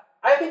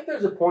I think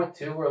there's a point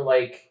too where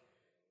like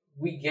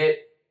we get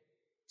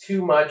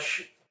too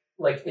much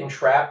like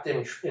entrapped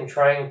in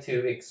trying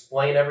to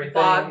explain everything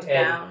Bogged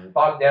and down.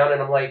 bogged down,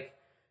 and I'm like,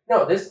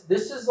 no, this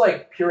is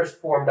like purest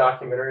form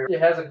documentary. It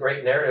has a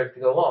great narrative to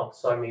go along.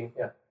 So I mean,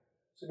 yeah,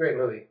 it's a great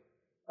movie.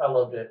 I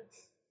loved it.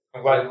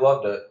 I'm glad you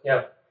loved it.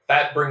 Yeah.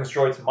 That brings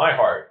joy to my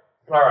heart.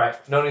 All right.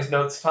 Noni's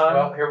notes time.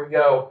 Well, here we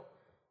go.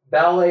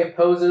 Ballet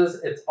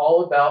poses. It's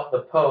all about the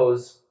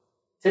pose.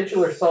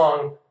 Titular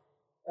song.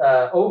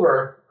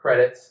 Over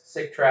credits.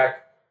 Sick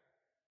track.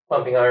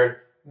 Pumping Iron.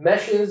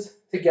 Meshes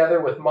together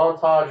with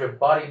montage of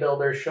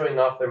bodybuilders showing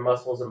off their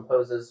muscles and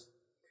poses.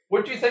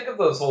 What do you think of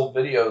those old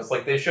videos?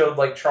 Like they showed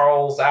like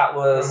Charles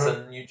Atlas Mhm.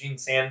 and Eugene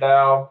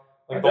Sandow,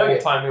 I like the dug it.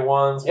 old timey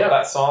ones Yeah. with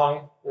that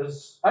song. I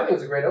think it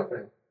was a great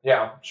opening.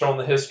 Yeah, showing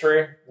the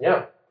history.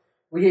 Yeah.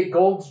 We get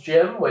Gold's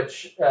Gym,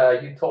 which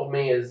you told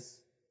me is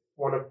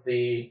one of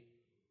the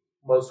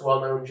most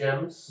well-known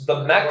gyms.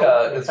 The in Mecca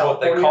world, in is what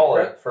they California, call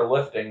right? it for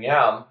lifting.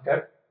 Yeah.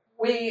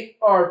 We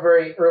are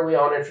very early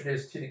on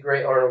introduced to the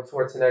great Arnold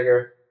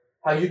Schwarzenegger.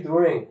 How you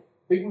doing?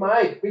 Big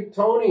Mike, Big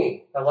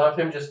Tony. I love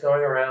him just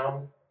going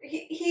around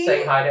He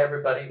saying hi to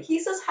everybody. He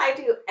says hi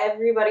to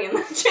everybody in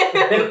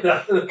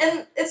the gym.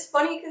 And it's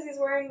funny because he's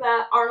wearing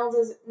that Arnold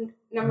is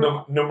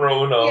number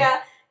Numero uno.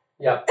 Yeah.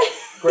 Yeah,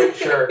 great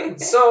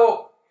shirt.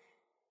 So,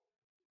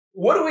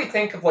 what do we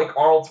think of like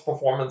Arnold's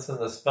performance in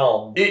this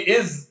film?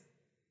 Is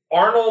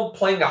Arnold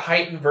playing a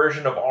heightened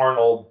version of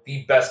Arnold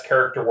the best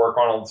character work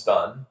Arnold's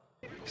done?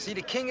 See,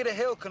 the king of the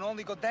hill can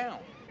only go down.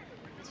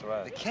 That's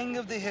right. The king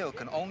of the hill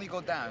can only go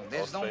down.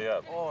 There's no stay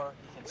up. Or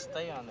he can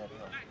stay on that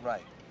hill.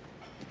 right.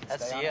 He can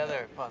That's stay on the hill.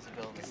 other He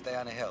possibility. can stay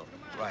on the hill,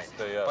 right?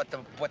 Stay up.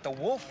 But the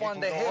wolf He on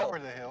can the go hill. over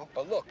the hill.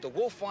 But look, the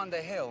wolf on the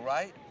hill,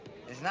 right,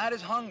 is not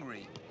as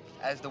hungry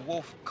as the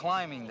wolf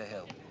climbing the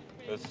hill.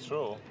 That's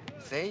true.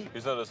 See?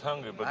 He's not as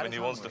hungry, but Not when as he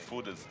wants the hungry.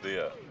 food, it's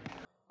there.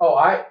 Oh,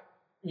 I'll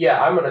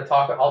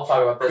talk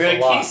about this a Like,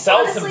 lot. he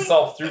sells Honestly,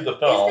 himself through the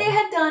film. If they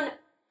had done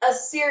a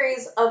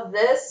series of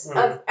this,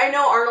 Mhm. I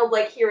know Arnold,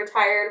 like, he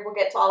retired, we'll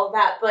get to all of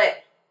that, but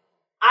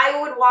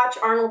I would watch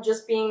Arnold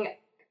just being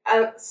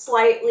a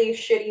slightly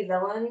shitty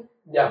villain.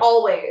 Yeah,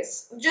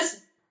 Always.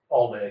 Just,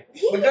 all day.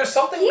 Like, there's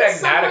something he's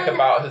magnetic someone-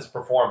 about his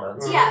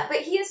performance. Mhm. yeah, but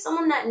he is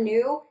someone that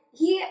knew,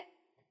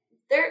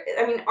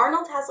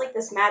 Arnold has, like,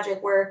 this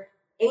magic where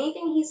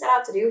anything he set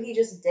out to do, he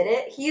just did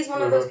it. He's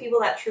one of those people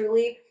that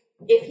truly,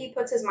 if he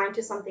puts his mind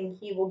to something,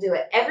 he will do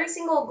it. Every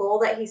single goal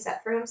that he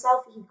set for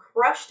himself, he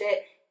crushed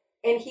it,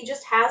 and he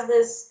just has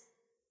this,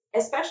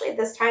 especially at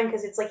this time,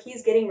 because it's like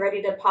he's getting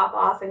ready to pop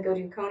off and go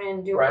do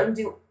Conan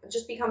and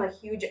just become a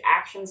huge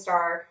action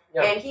star.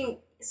 Yeah. And he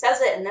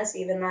says it in this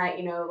even that,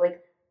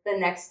 like, the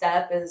next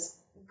step is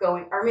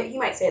going, or he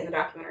might say it in the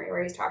documentary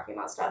where he's talking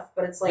about stuff,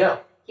 but it's like, Yeah.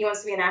 he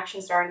wants to be an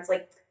action star, and it's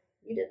like,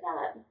 you did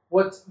that.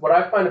 What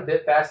I find a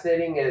bit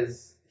fascinating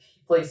is he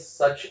plays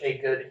such a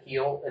good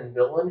heel and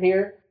villain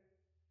here.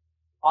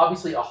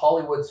 Obviously,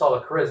 Hollywood saw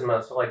the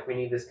charisma, so like we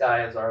need this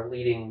guy as our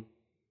leading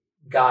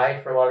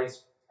guy for a lot of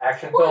these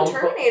action Well, in films.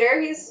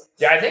 Terminator, he's,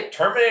 Yeah, I think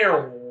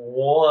Terminator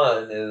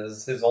 1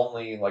 is his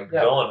only like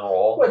Yeah. villain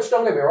role. Which,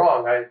 don't get me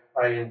wrong,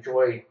 I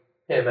enjoy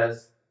him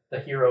as the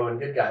hero and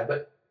good guy,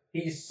 but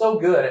he's so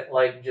good at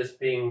like just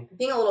being.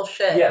 being a little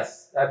shit.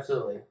 Yes,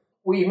 absolutely.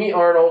 We meet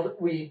Arnold.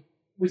 We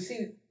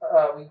see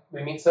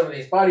we meet some of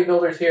these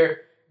bodybuilders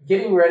here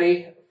getting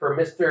ready for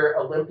Mr.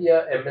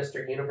 Olympia and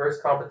Mr.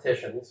 Universe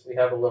competitions. We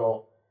have a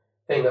little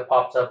thing that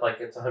pops up like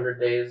it's 100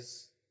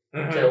 days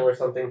Mhm. till or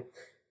something.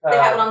 They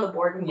have it on the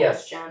board in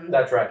yes, Gold's Gym.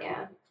 that's right.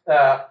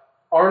 Yeah.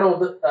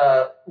 Arnold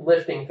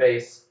lifting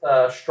face,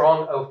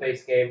 strong O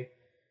face game.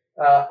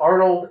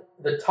 Arnold,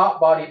 the top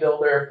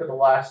bodybuilder for the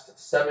last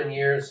 7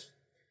 years.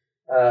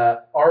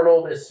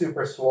 Arnold is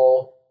super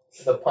swole,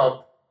 the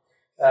pump.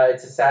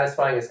 It's as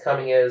satisfying as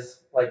coming is,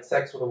 like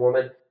sex with a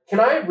woman. Can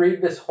I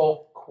read this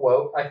whole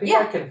quote? I think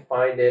I can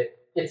find it.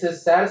 It's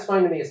as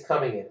satisfying to me as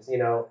coming is,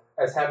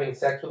 as having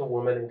sex with a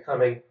woman and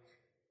coming.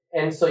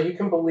 And so you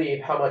can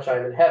believe how much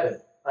I'm in heaven.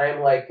 I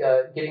am like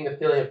getting the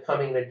feeling of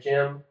coming in a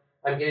gym.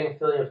 I'm getting the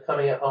feeling of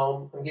coming at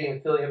home. I'm getting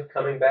the feeling of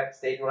coming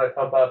backstage when I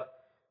pump up.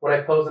 When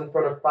I pose in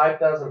front of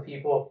 5,000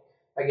 people,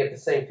 I get the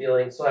same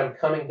feeling. So I'm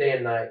coming day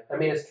and night. I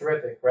mean, it's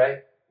terrific,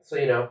 right? So,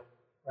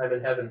 I'm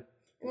in heaven.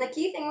 And the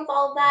key thing with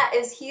all of that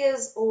is he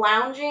is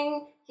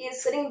lounging, he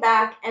is sitting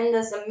back in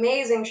this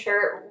amazing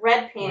shirt,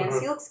 red pants,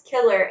 he looks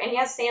killer, and he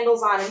has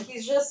sandals on, and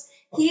he's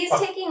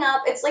taking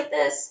up, it's like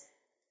this,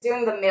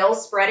 doing the male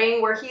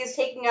spreading, where he is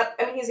taking up,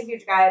 I mean, he's a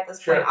huge guy at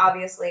this point,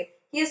 obviously.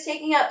 He is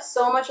taking up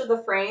so much of the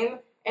frame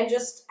and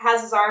just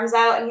has his arms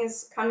out and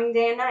he's coming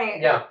day and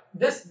night. Yeah,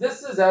 this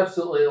is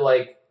absolutely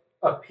like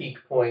a peak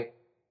point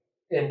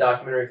in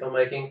documentary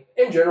filmmaking.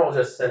 In general,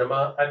 just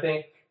cinema, I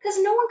think. Because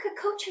no one could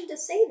coach him to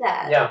say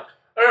that. Yeah.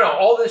 I don't know,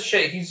 all this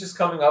shit he's just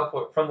coming up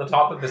with from the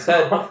top of his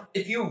head.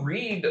 If you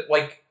read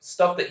like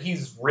stuff that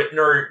he's written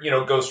or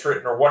ghost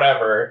written or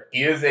whatever,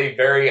 he is a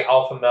very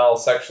alpha male,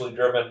 sexually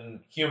driven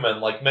human.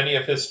 Like many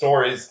of his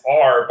stories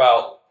are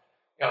about.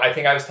 I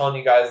think I was telling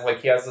you guys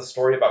like he has a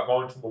story about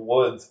going to the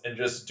woods and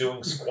just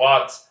doing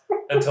squats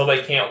until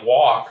they can't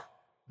walk,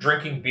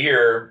 drinking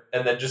beer,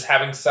 and then just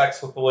having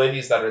sex with the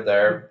ladies that are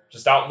there,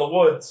 just out in the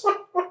woods.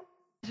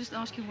 Just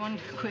ask you one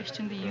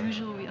question, the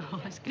usual we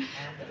ask.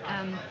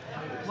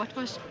 What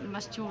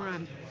must your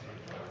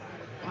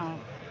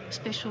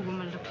special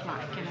woman look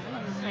like? Your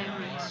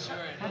favorite?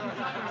 How do you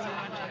prefer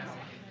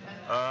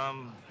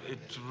someone?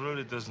 It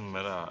really doesn't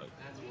matter.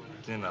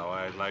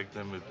 I like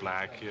them with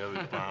black hair,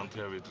 with brown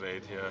hair, with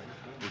red hair,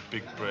 with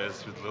big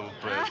breasts, with little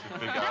breasts,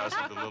 with big eyes,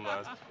 with the little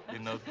eyes.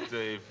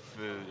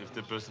 If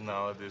the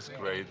personality is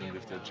great and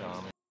if they're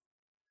charming.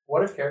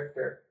 What a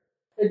character.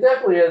 It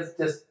definitely is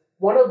just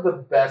one of the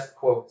best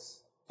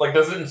quotes. Like,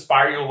 does it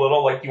inspire you a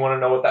little? Like, do you want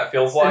to know what that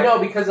feels like? No,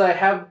 because I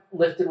have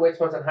lifted weights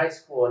once in high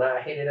school, and I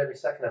hated every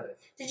second of it.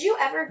 Did you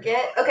ever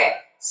get... Okay,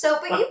 so,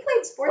 but you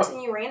played sports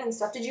and you ran and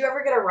stuff. Did you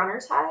ever get a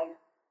runner's high?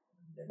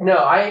 No,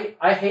 I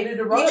hated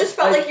to run. You just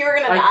felt like you were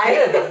going to die?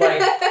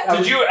 I did.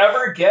 Did you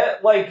ever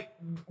get, like,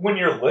 when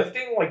you're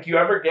lifting, like, do you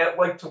ever get,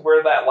 like, to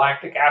where that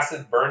lactic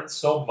acid burns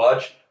so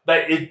much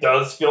that it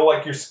does feel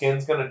like your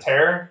skin's going to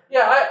tear?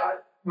 Yeah,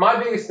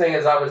 my biggest thing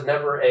is I was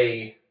never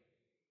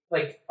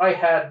I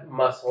had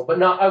muscle,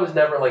 but I was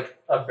never, like,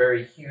 a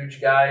very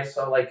huge guy,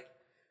 so, like...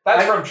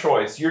 That's from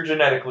choice. You're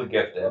genetically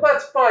gifted. Well,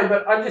 that's fine,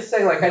 but I'm just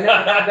saying, like, I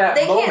never had that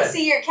They moment. can't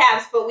see your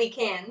calves, but we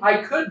can.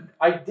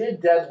 I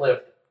did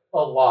deadlift a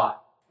lot.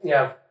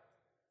 Yeah.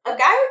 A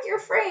guy with your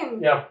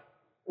frame. Yeah.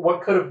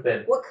 What could have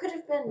been? What could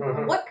have been?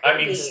 Mhm. What could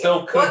be?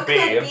 Still could what be.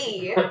 Could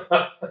be?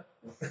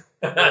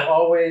 I'll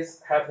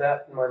always have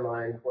that in my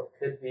mind. What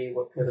could be?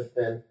 What could have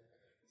been?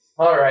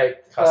 All right.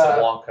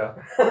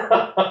 Casablanca.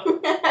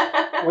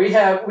 We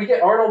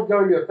get Arnold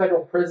going to a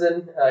federal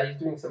prison. He's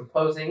doing some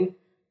posing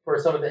for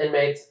some of the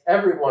inmates.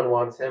 Everyone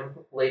wants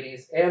him,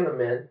 ladies and the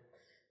men.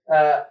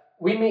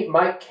 We meet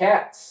Mike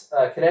Katz,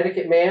 a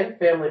Connecticut man,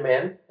 family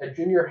man, a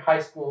junior high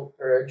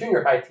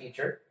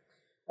teacher.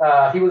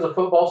 He was a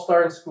football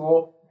star in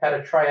school, had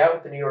a tryout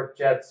with the New York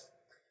Jets.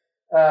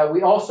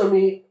 We also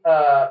meet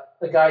a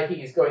guy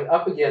he's going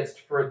up against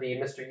for the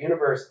Mr.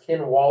 Universe,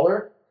 Ken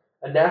Waller,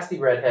 a nasty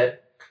redhead.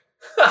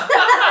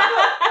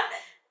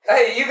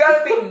 Hey, you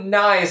gotta be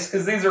nice,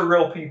 because these are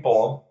real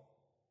people.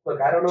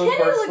 Look, I don't know him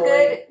Ken is a personally.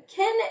 good...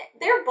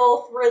 they're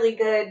both really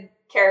good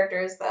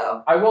characters,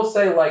 though. I will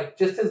say, like,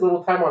 just his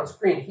little time on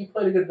screen, he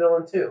played a good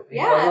villain, too. He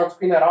wasn't on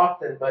screen that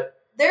often, but...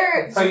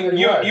 So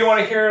you want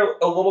to hear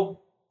a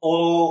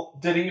little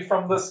ditty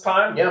from this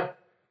time? Yeah.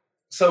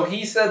 So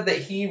he said that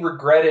he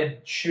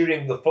regretted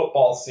shooting the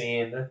football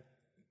scene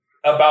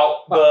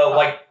about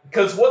the,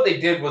 because what they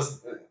did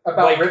was...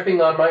 About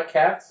ripping on Mike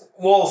Katz?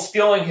 Well,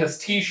 stealing his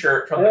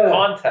t-shirt from the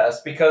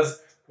contest,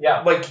 because,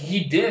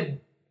 he did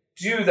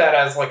do that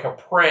as, like, a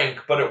prank,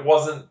 but it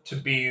wasn't to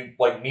be,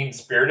 like,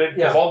 mean-spirited,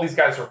 because all these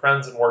guys were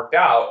friends and worked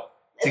out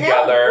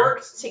together. They all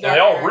worked together. And they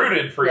all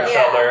rooted for each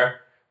other.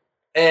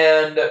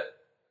 And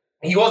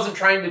he wasn't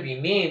trying to be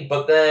mean,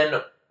 but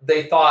then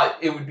they thought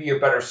it would be a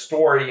better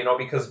story,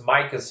 because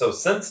Mike is so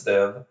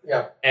sensitive.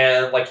 Yeah.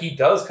 And, like, he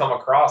does come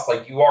across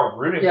like you are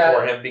rooting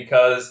for him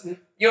because,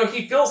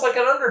 he feels like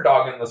an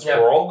underdog in this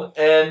world.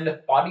 And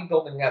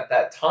bodybuilding at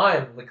that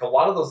time, like, a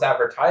lot of those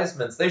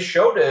advertisements, they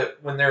showed it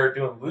when they were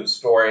doing Lou's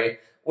story,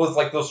 was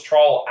like those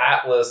Trawl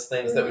Atlas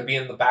things that would be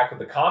in the back of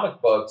the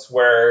comic books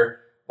where,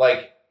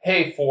 like,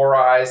 hey, Four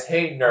Eyes,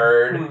 hey,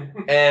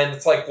 nerd. And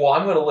it's like, well,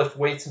 I'm going to lift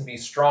weights and be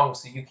strong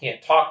so you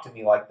can't talk to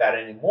me like that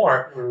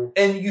anymore.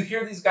 And you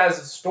hear these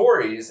guys'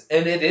 stories,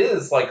 and it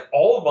is, like,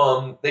 all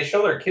of them, they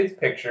show their kids'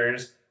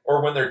 pictures,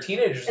 or when they're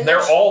teenagers, and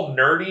they're all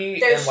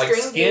nerdy and, like,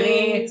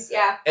 skinny. Jeans,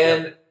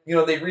 And,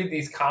 they read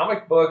these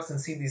comic books and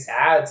see these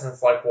ads, and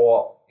it's like,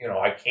 well,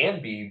 I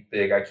can be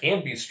big, I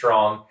can be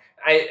strong.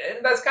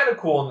 And that's kind of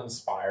cool and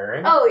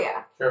inspiring. Oh,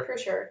 yeah, for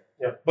sure.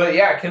 Yeah. But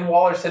yeah, Ken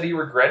Waller said he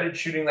regretted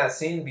shooting that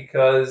scene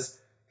because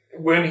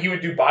when he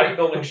would do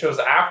bodybuilding shows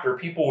after,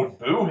 people would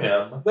boo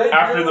him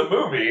after the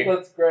movie.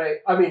 That's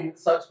great. I mean, it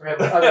sucks for him.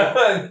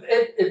 I mean,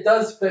 it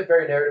does fit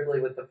very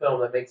narratively with the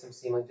film that makes him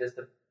seem like just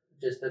a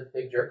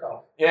big jerk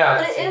off. Yeah.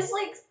 But it is,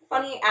 like,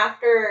 funny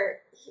after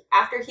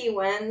he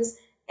wins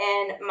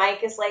and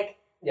Mike is like,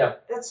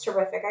 that's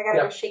terrific. I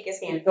gotta go shake his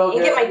hand and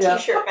get my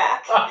t-shirt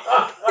back.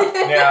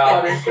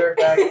 T-shirt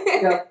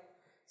back.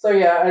 So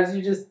as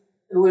you just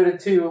alluded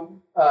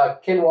to,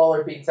 Ken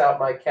Waller beats out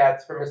Mike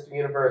Katz for Mr.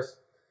 Universe.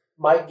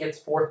 Mike gets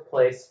 4th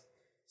place,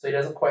 so he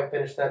doesn't quite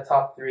finish that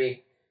top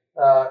 3.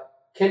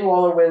 Ken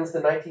Waller wins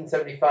the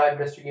 1975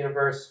 Mr.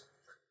 Universe.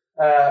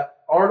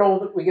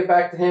 Arnold, we get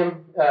back to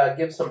him,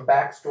 gives some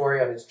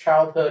backstory on his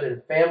childhood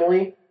and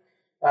family.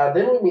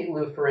 Then we meet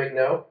Lou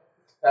Ferrigno,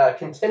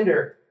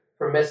 contender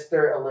for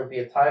Mr.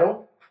 Olympia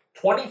title.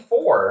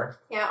 24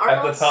 Yeah, at the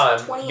Arnold's time.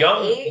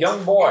 28.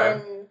 Young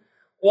boy. And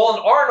Well,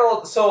 and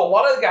Arnold, so a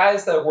lot of the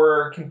guys that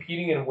were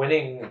competing and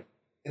winning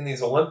in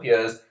these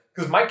Olympias,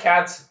 because Mike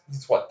Katz,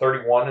 he's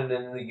 31 and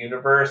in the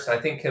universe, and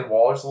I think Ken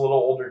Waller's a little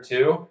older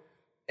too.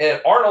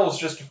 And Arnold's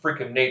just a freak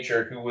of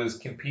nature who was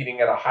competing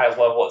at a high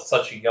level at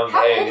such a young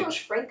how age. old was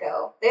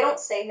Franco? They don't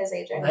say his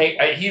age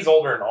anymore. He's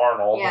older than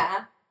Arnold.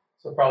 Yeah.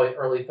 So probably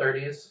early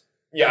 30s.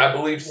 Yeah, I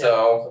believe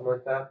so. Something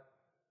like that.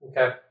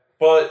 Okay.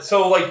 But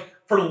so like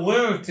for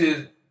Lou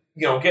to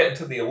get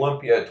into the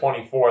Olympia at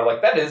 24,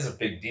 like that is a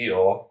big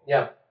deal.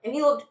 Yeah. And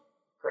he looked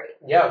great.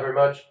 Yeah, very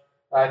much.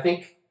 I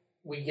think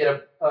we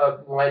get a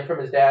line from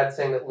his dad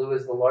saying that Lou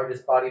is the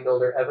largest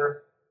bodybuilder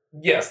ever.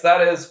 Yes,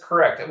 that is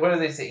correct. What do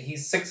they say?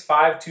 He's 6'5",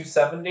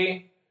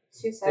 270?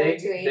 270, Big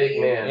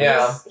 280. man.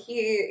 Yeah.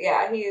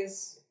 He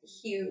is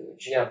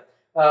huge. Yeah.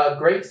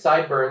 Great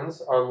sideburns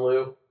on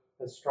Lou.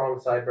 A strong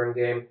sideburn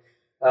game.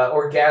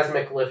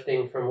 Orgasmic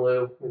lifting from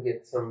Lou. We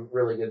get some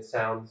really good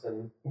sounds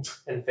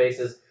and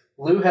faces.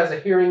 Lou has a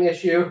hearing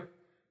issue.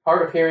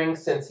 Hard of hearing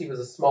since he was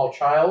a small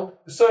child.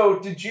 So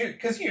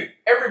because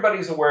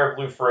everybody's aware of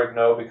Lou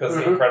Ferrigno because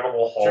of the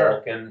Incredible Hulk,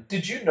 Sure. and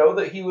did you know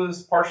that he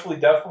was partially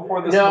deaf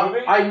before this No,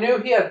 movie? I knew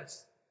he had.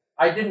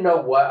 I didn't know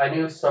what. I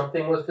knew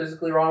something was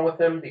physically wrong with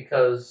him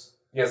because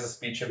He has a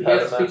speech he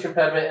impediment. has a speech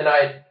impediment, and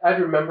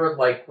I'd remembered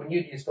like when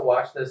you used to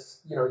watch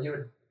this,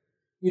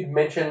 you'd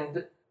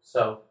mentioned,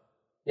 so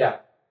yeah,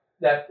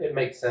 that it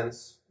makes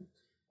sense.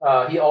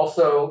 He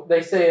also,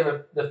 they say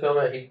in the film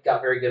that he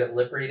got very good at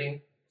lip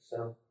reading.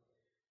 So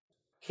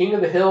King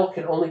of the Hill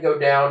can only go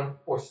down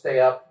or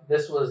stay up.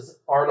 This was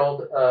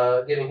Arnold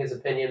giving his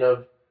opinion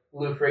of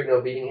Lou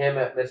Ferrigno beating him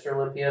at Mr.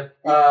 Olympia.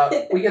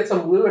 We get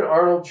some Lou and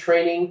Arnold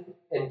training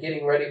and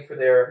getting ready for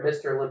their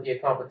Mr. Olympia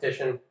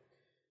competition.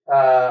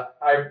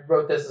 I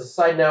wrote this as a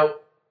side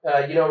note.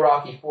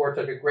 Rocky IV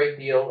took a great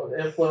deal of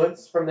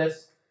influence from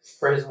this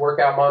for his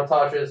workout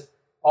montages.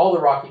 All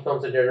the Rocky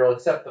films in general,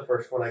 except the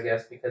first one, I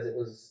guess, because it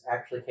was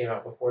actually came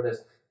out before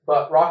this.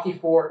 But Rocky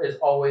IV is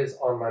always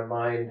on my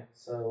mind.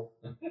 So.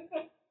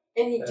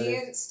 And do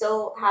you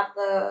still have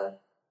the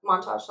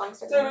montage song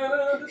stuck in?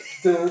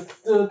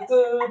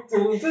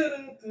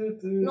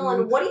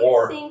 Nolan, what do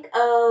you think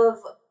of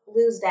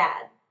Lou's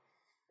dad?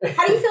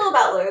 How do you feel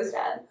about Lou's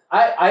dad?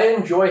 I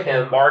enjoy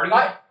him. Marty?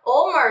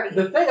 Old Marty.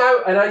 The thing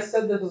I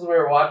said this as we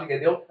were watching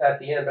it at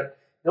the end, but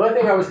the only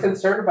thing I was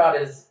concerned about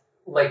is,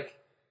 like,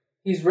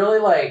 he's really,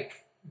 like,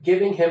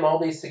 giving him all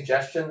these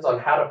suggestions on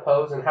how to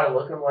pose and how to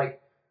look, and I'm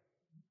like,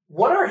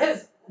 what are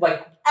his,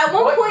 like... At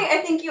one point,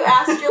 I think you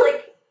asked, you're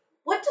like,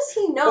 what does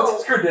he know? What's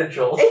his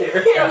credentials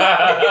here?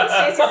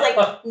 Stacey's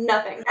like,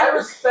 nothing. I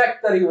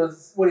respect that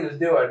what he was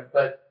doing,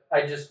 but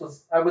I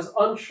was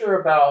unsure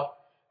about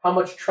how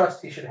much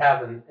trust he should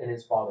have in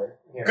his father.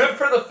 Here. Good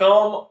for the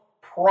film,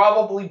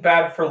 probably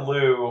bad for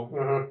Lou.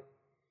 Mm-hmm.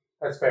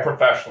 That's fair.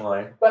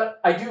 Professionally.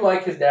 But I do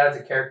like his dad as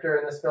a character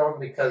in this film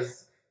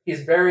because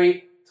he's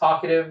very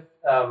talkative,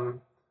 and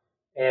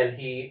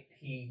he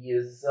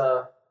is...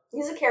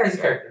 He's a character. He's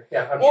a character,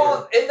 yeah. I'm Well,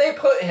 sure. and they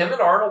put him and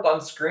Arnold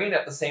on screen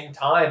at the same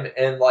time,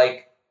 and,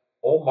 like,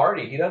 old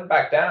Marty, he doesn't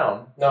back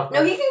down. No,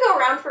 he can go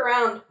round for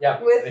round.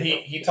 Yeah.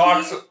 He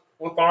talks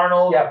with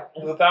Arnold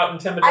without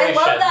intimidation. I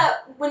love that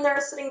when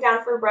they're sitting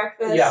down for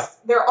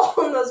breakfast, they're all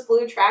in those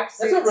blue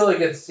tracksuits. That's a really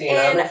good scene.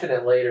 I'll mention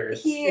it later.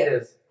 It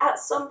is. At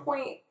some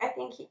point, I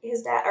think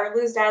his dad, or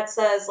Lou's dad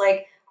says,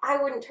 like,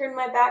 I wouldn't turn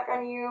my back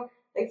on you,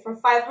 like, from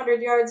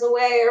 500 yards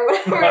away or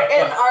whatever,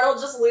 and Arnold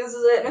just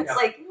loses it, and it's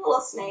like, you little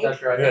snake.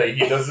 That's right. Yeah,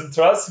 he doesn't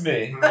trust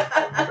me.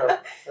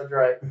 That's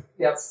right.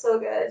 Yep. It's so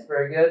good. It's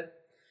very good.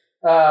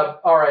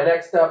 All right,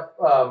 next up,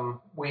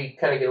 we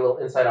kind of get a little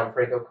insight on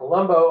Franco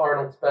Columbo,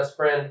 Arnold's best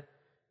friend.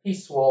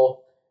 He's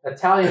swole.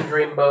 Italian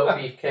dreamboat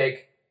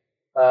beefcake.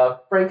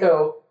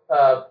 Franco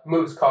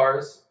moves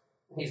cars.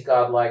 He's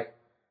godlike.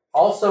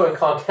 Also in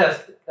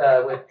contest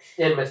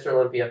in Mr.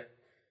 Olympia.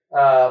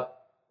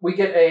 We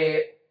get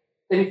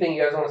anything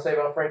you guys want to say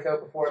about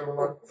Franco before I move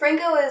on?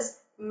 Franco is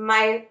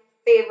my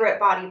favorite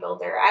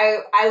bodybuilder.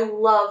 I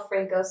love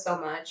Franco so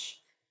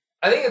much.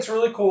 I think it's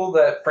really cool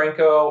that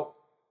Franco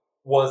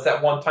was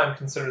at one time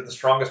considered the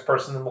strongest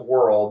person in the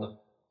world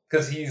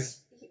because he's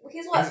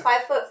what,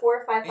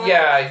 5'4", 5'5"?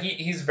 Yeah,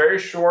 he's very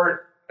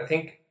short. I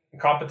think in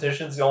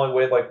competitions he only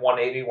weighed like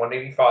 180,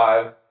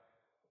 185.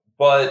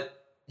 But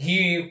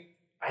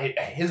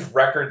his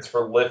records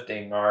for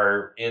lifting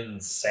are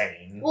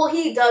insane. Well,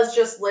 he does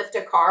just lift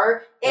a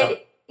car, and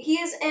he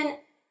is in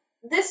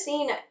this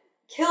scene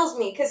kills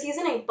me because he's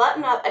in a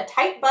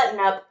tight button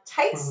up,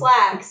 tight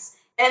slacks,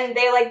 and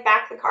they like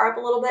back the car up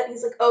a little bit. And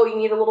he's like, "Oh, you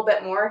need a little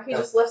bit more." He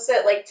just lifts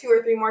it like 2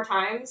 or 3 more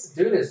times.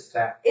 Dude is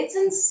stacked. It's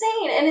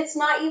insane, and it's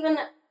not even.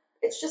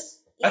 It's just.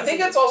 Easy. I think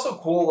it's also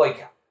cool,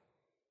 like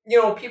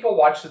people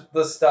watch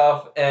this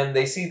stuff and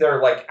they see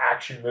their like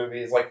action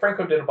movies. Like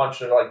Franco did a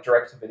bunch of like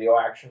direct-to-video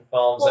action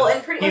films. Well, and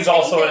and pretty he's much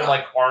also anything- in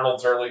like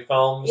Arnold's early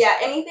films. Yeah,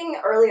 anything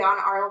early on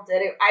Arnold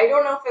did. I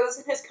don't know if it was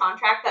in his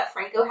contract that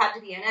Franco had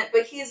to be in it,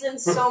 but he's in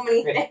so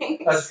many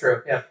things. That's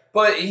true. Yeah.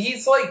 But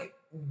he's like,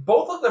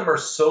 both of them are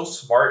so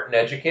smart and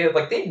educated.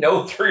 Like they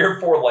know 3 or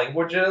 4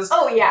 languages.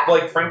 Oh yeah.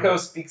 Like Franco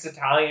speaks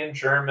Italian,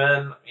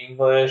 German,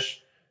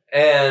 English,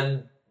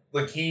 and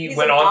like He's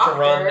went a on doctor. to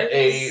run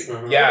He's a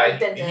a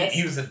dentist.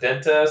 he was a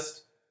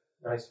dentist.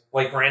 Nice.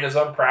 Like ran his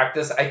own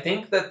practice. I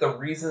think that the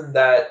reason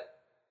that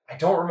I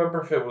don't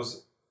remember if it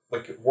was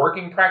like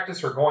working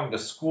practice or going to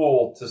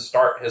school to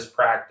start his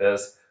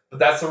practice, but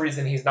that's the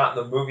reason he's not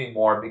in the movie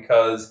more,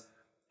 because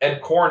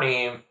Ed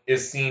Corney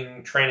is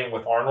seen training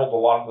with Arnold a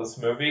lot of this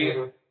movie.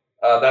 Mhm.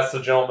 That's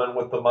the gentleman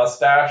with the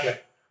mustache. Yeah.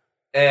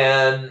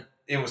 And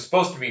it was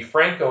supposed to be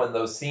Franco in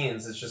those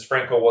scenes. It's just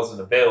Franco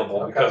wasn't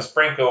available because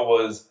Franco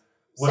was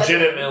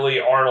legitimately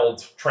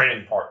Arnold's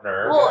training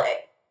partner. Well,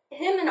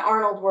 him and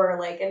Arnold were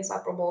like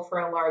inseparable for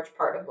a large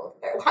part of both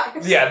of their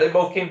lives. Yeah, they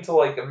both came to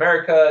like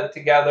America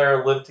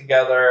together, lived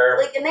together.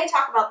 Like, and they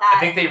talk about that. I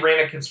think they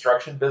ran a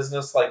construction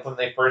business like when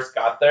they first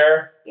got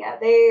there. Yeah,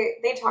 they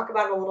talk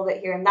about it a little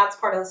bit here, and that's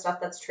part of the stuff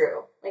that's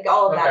true. Like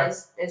all of that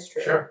is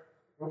true. Sure.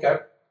 Okay.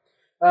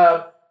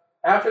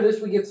 After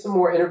this, we get some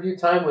more interview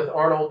time with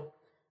Arnold.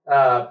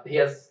 He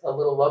has a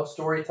little love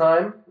story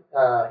time.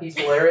 He's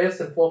hilarious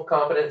and full of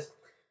confidence.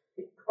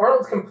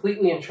 Arnold's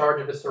completely in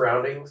charge of his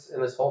surroundings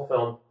in this whole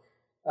film.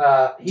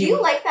 Do you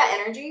like that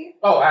energy?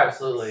 Oh,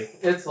 absolutely.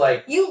 It's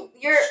like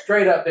you're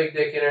straight up big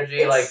dick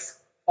energy, like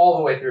all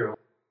the way through.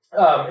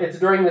 It's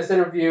during this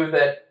interview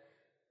that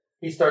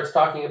he starts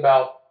talking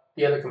about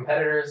the other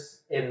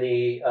competitors in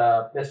the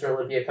Mr.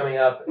 Olympia coming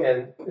up,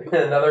 and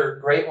another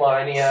great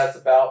line he has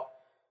about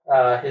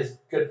his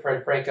good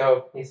friend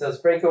Franco. He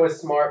says, Franco is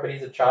smart, but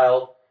he's a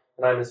child,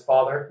 and I'm his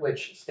father,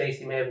 which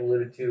Stacy may have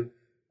alluded to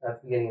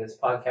at the beginning of this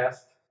podcast.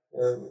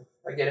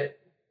 I get it.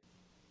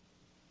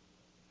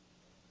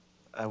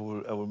 I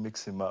will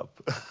mix him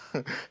up.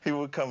 He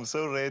will come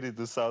so ready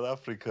to South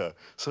Africa,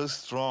 so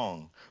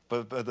strong.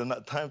 But by the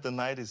time the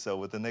night is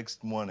over, the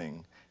next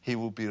morning, he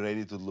will be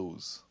ready to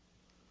lose.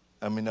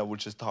 I mean, I will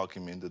just talk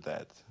him into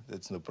that.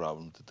 That's no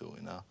problem to do,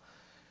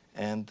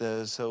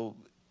 And so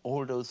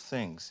all those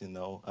things,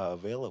 are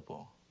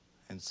available.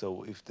 And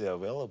so if they're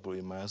available,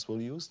 you might as well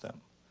use them.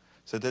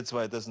 So that's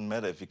why it doesn't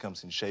matter if he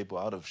comes in shape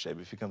or out of shape.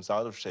 If he comes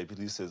out of shape, at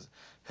least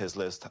has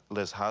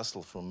less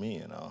hassle from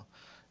me,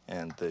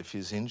 And if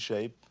he's in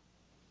shape,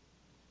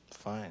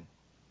 fine.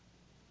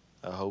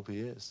 I hope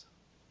he is.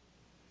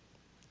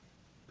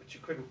 But you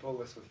couldn't pull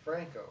this with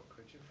Franco,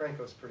 could you?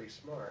 Franco's pretty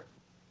smart.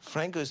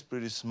 Franco is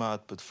pretty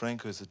smart, but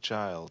Franco is a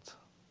child.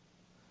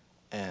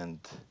 And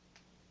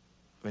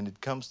when it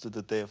comes to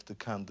the day of the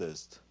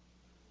contest,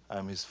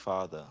 I'm his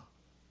father.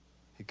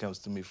 He comes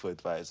to me for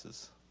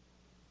advices.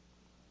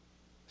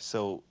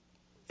 So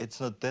it's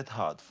not that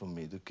hard for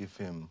me to give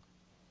him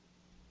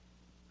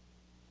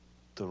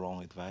the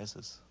wrong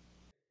advices.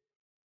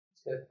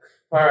 Good.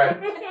 All right.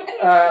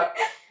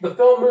 The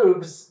film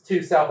moves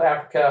to South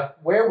Africa,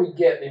 where we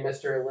get the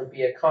Mr.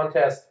 Olympia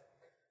contest.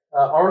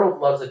 Arnold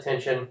loves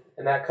attention,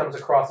 and that comes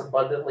across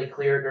abundantly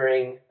clear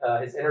during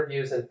his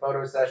interviews and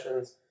photo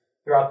sessions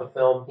throughout the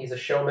film. He's a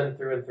showman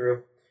through and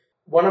through.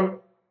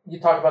 You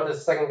talked about this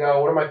a second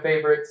ago. One of my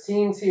favorite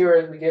scenes here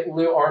is we get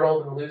Lou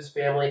Arnold and Lou's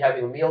family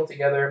having a meal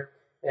together,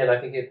 and I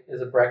think it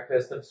is a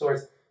breakfast of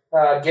sorts,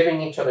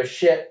 giving each other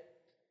shit,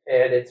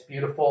 and it's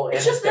beautiful and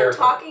it's just them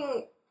hysterical.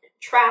 talking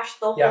trash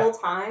the whole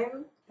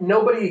time.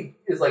 Nobody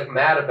is like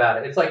mad about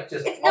it. It's like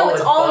just It's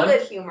all all fun.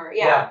 good humor.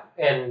 Yeah.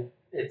 And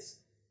it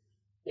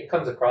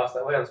comes across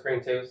that way on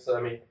screen too. So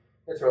I mean,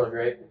 it's really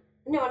great.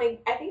 No, and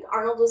I think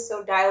Arnold was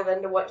so dialed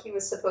into what he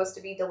was supposed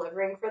to be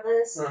delivering for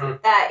this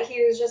Mhm. that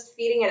he was just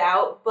feeding it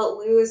out. But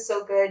Lou is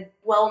so good,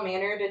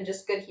 well-mannered, and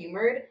just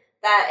good-humored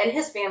and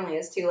his family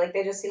is too. Like,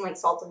 they just seem like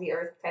salt of the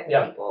earth type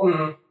of people.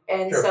 Mhm.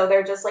 And Sure. so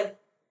they're just like,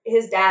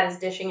 his dad is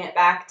dishing it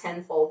back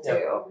tenfold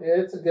too.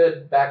 Yeah. It's a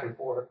good back and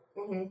forth.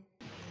 hmm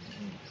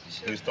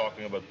He's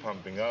talking about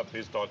pumping up.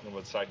 He's talking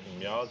about psyching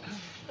me out.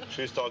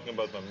 She's talking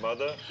about my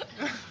mother.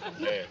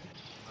 Hey.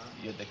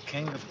 You're the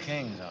king of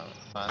kings, Arnold.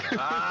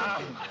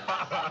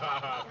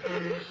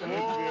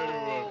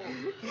 Whoa.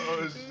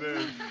 Oh,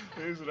 shit.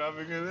 He's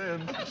rubbing it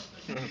in.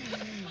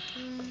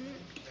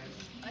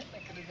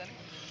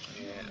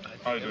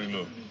 How are you doing,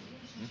 Lou?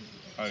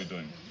 How are you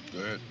doing?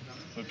 Good.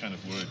 What kind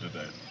of worried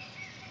today?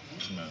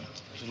 No.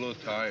 Just a little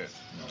tired.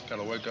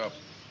 Gotta wake up.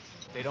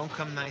 They don't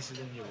come nicer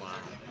than you,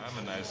 Arnold. I'm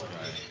a nice guy.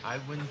 I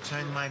wouldn't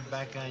turn my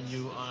back on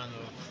you,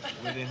 Arnold,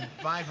 within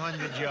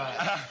 500 yards.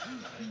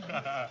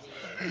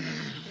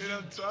 You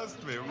don't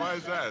trust me. Why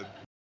is that?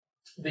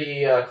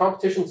 The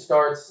competition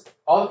starts.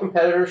 All the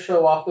competitors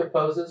show off their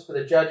poses for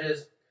the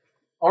judges.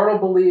 Arnold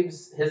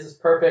believes his is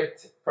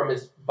perfect from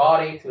his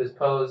body to his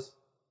pose,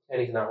 and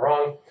he's not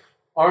wrong.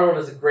 Arnold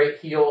is a great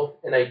heel,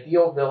 an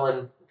ideal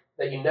villain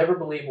that you never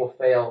believe will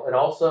fail, and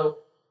also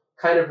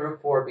kind of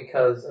root for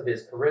because of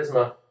his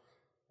charisma,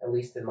 at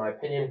least in my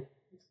opinion.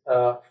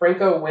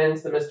 Franco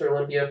wins the Mr.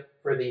 Olympia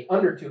for the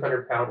under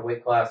 200-pound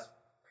weight class.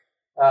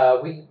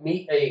 We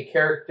meet a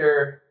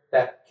character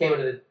that came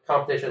into the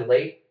competition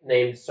late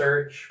named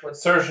Serge.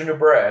 Serge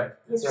Nubret.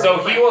 So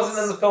he wasn't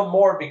in the film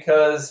more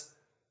because,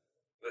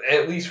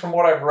 at least from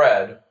what I've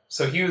read,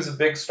 so he was a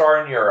big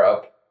star in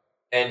Europe,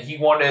 and he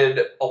wanted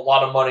a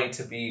lot of money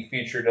to be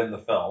featured in the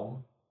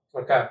film.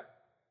 Okay.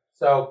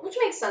 So, which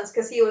makes sense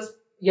because he was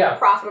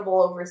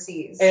profitable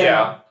overseas.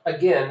 And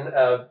again,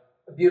 a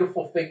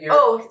beautiful figure.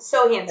 Oh,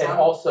 so handsome. And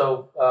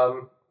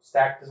also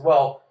stacked as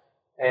well.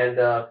 And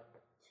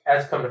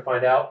as come to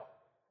find out,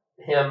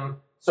 him,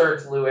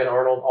 Serge, Lou, and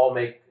Arnold all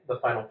make the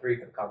final three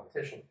for the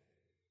competition.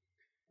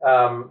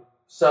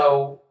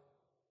 So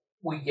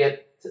we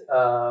get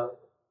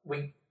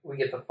we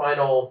get the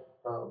final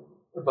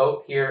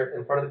vote here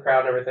in front of the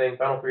crowd and everything.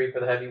 Final three for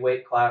the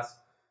heavyweight class,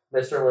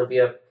 Mr.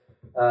 Olympia.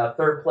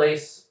 Third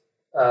place,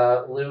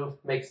 Lou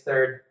makes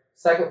third.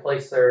 Second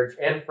place, Serge,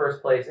 and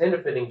first place and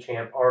defending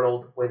champ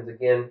Arnold wins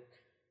again.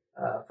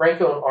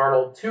 Franco and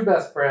Arnold, two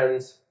best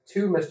friends,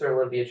 two Mr.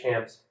 Olympia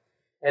champs.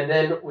 And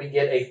then we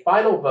get a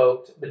final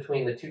vote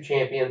between the two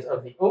champions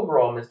of the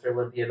overall Mr.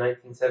 Olympia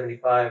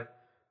 1975.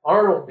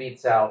 Arnold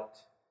beats out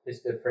his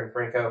good friend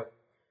Franco.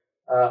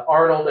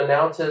 Arnold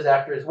announces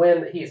after his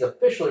win that he's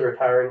officially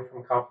retiring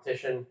from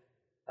competition,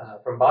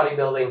 from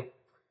bodybuilding.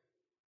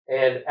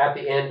 And at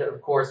the end,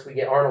 of course, we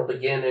get Arnold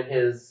again in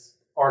his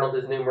Arnold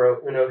is numero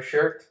uno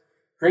shirt,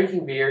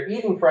 drinking beer,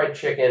 eating fried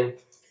chicken.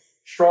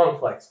 Strong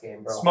flex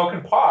game, bro.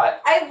 Smoking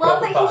pot. I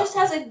love that he just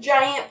has a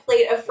giant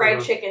plate of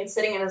fried chicken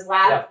sitting in his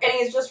lap, and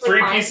he's just Three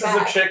reclined pieces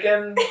back. of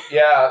chicken.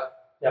 Yeah.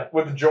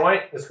 With the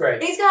joint. It's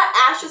great. He's got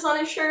ashes on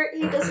his shirt.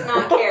 He does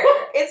not care.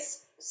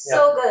 It's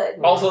so good.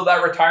 Also,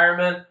 that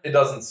retirement, it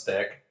doesn't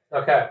stick.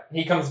 Okay.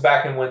 He comes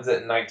back and wins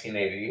it in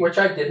 1980. Which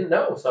I didn't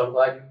know, so I'm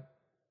glad you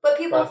But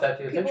people brought that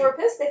to your attention. were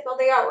pissed. They felt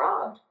they got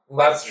robbed.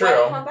 That's true. Why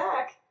did he come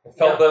back? I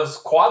felt those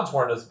quads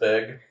weren't as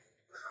big.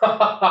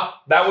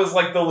 That was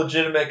like the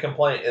legitimate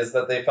complaint, is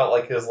that they felt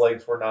like his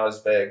legs were not as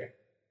big.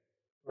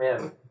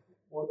 Man,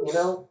 well, you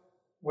know,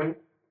 when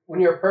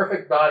you're a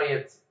perfect body,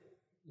 it's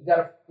you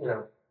gotta,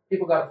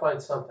 people gotta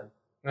find something.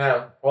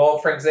 Yeah. Well,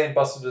 Frank Zane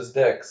busted his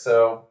dick,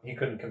 so he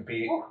couldn't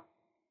compete.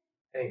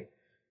 Hey.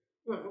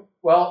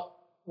 Well,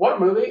 what a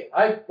movie!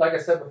 Like I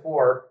said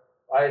before,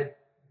 I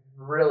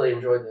really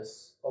enjoyed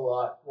this a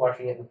lot,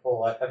 watching it in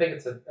full. I think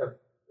it's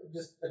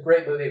just a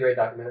great movie, a great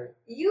documentary.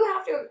 You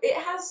have to. It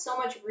has so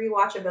much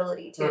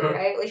rewatchability too, Mhm.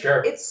 right? Like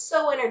Sure. it's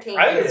so entertaining.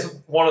 I think it's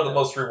one of the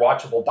most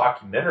rewatchable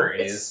documentaries.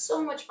 It's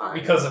so much fun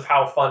because of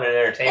how fun and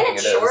entertaining and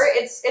it's it is. short.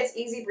 It's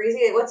easy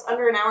breezy. What's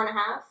under an hour and a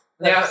half?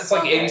 Yeah, That's it's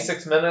like so good.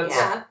 86 minutes.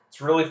 Yeah.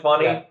 It's really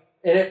funny. Yeah.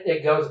 And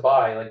it goes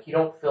by. Like, you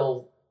don't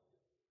feel...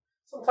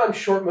 Sometimes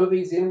short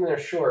movies, even when they're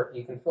short,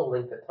 you can feel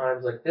length at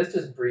times. Like, this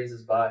just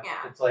breezes by.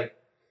 Yeah. It's like...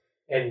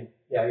 And,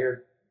 yeah,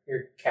 you're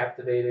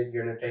captivated.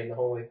 You're entertained the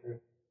whole way through.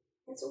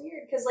 It's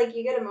weird because like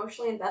you get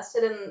emotionally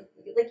invested and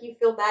like you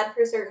feel bad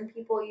for certain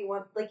people. You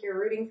want like you're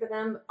rooting for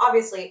them.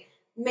 Obviously,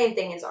 main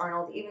thing is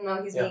Arnold. Even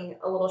though he's being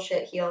a little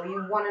shit heel,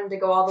 you want him to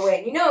go all the way,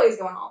 and you know he's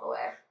going all the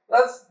way.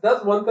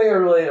 That's one thing I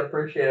really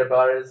appreciate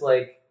about it is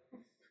like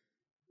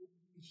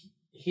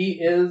he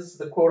is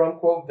the quote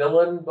unquote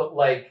villain, but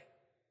like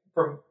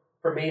for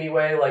me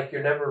anyway, like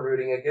you're never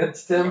rooting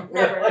against him.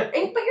 Never, but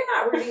you're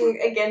not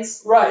rooting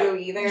against Right. Lou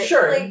either.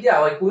 Sure, Like, yeah,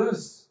 like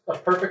Lou's a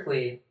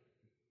perfectly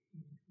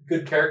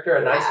good character,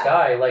 a nice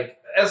guy. Like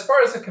as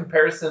far as a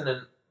comparison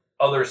in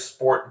other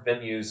sport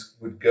venues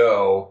would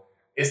go,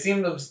 it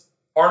seems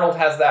Arnold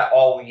has that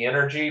Ollie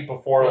energy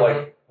before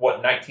like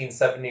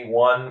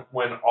 1971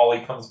 when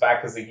Ollie comes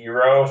back as a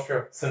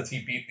hero since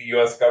he beat the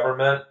U.S.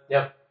 government.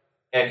 Yep.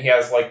 And he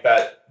has like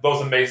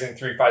those amazing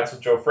 3 fights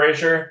with Joe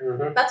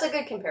Frazier. That's a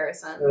good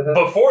comparison.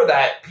 Before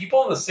that,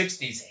 people in the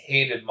 60s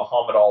hated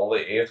Muhammad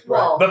Ali.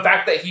 Well- the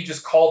fact that he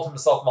just called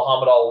himself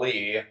Muhammad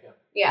Ali,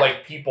 Yeah.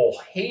 like people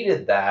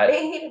hated that.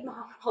 They hated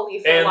Muhammad Ali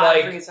for And a lot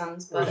like of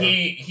reasons. But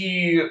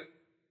he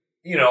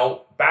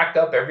backed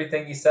up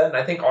everything he said, and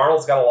I think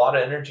Arnold's got a lot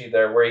of energy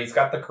there, where he's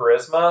got the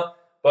charisma,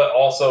 but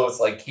also it's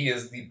like he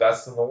is the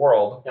best in the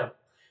world. Yeah.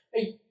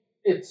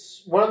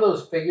 It's one of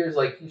those figures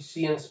like you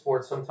see in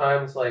sports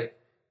sometimes, like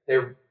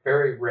they're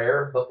very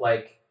rare, but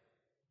like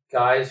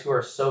guys who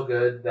are so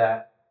good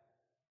that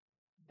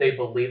they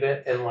believe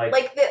it and like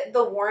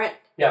the warrant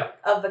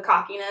of the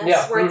cockiness,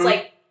 Yeah. where it's Mhm.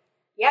 like,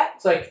 yeah,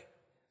 it's like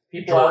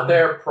people Jordan. out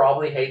there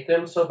probably hate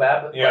them so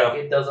bad, but Yeah. like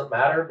it doesn't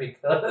matter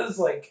because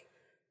like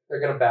they're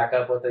gonna back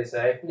up what they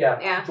say.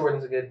 Yeah.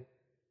 Jordan's a good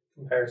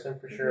comparison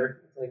for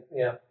sure. It's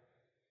like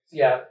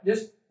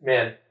just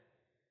man.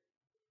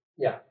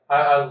 Yeah,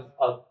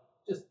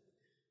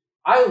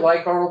 I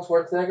like Arnold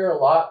Schwarzenegger a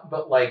lot,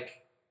 but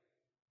like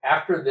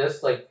after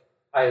this, like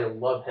I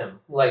love him.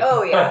 Like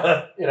Oh,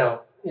 yeah.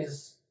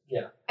 he's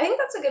I think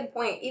that's a good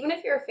point. Even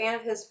if you're a fan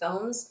of his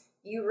films,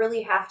 you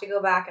really have to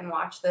go back and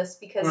watch this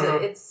because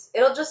Mhm.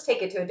 it'll just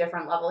take it to a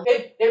different level.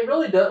 It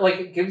really does. Like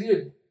it gives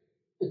you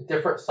a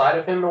different side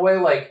of him in a way.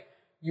 Like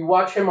you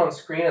watch him on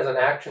screen as an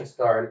action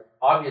star, and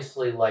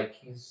obviously like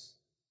he's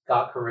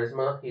got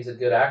charisma. He's a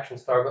good action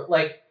star, but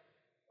like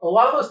a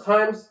lot of those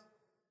times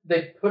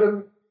they put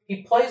him.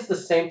 He plays the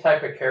same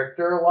type of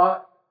character a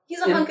lot. He's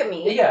a hunk of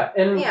meat. Yeah,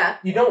 and Yeah.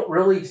 you don't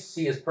really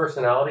see his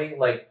personality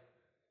like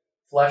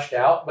fleshed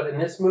out. But in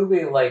this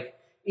movie, like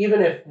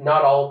even if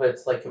not all of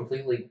it's like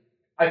completely,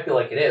 I feel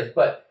like it is.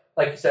 But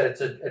like you said,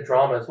 it's a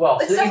drama as well.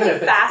 It's So even definitely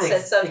if facets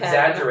it's of him.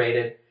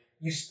 exaggerated,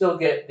 you still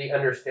get the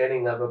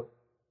understanding of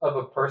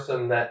a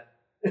person that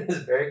is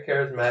very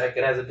charismatic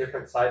and has a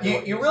different side. than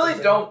what You used really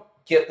to. don't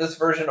get this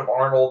version of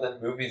Arnold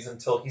in movies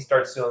until he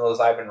starts doing those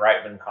Ivan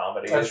Reitman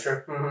comedies. That's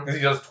true. Mhm. Because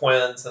he does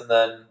Twins and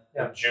then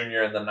Yeah.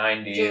 Junior in the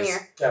 90s. Junior.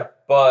 Yeah.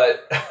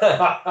 But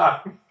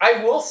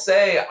I will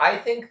say, I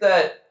think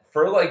that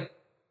for like,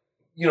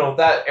 you know,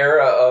 that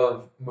era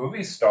of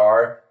movie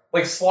star,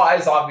 like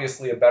Sly's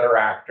obviously a better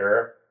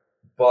actor,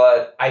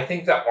 but I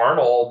think that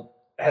Arnold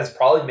has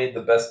probably made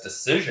the best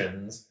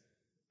decisions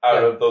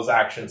out of those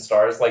action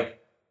stars.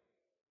 Like,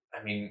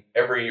 I mean,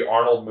 every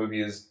Arnold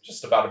movie is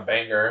just about a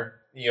banger.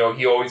 You know,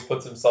 he always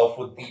puts himself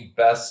with the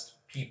best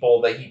people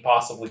that he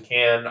possibly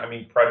can. I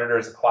mean,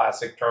 Predator's a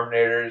classic,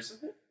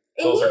 Terminators,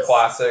 those are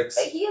classics.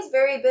 He is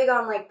very big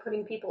on like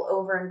putting people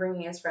over and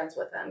bringing his friends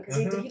with him because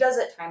he does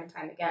it time and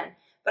time again.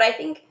 But I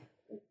think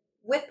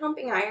with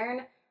Pumping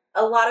Iron,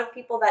 a lot of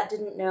people that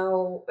didn't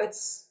know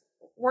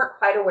weren't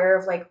quite aware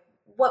of like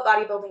what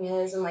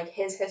bodybuilding is and like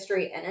his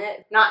history in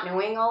it. Not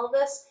knowing all of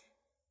this,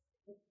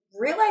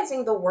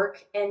 realizing the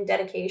work and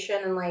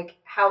dedication and like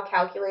how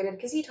calculated,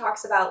 because he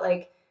talks about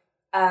like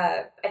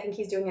I think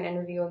he's doing an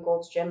interview in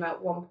Gold's Gym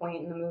at one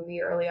point in the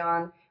movie early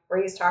on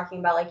where he's talking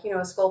about like, you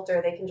know, a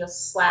sculptor, they can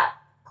just slap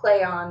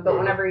clay on, but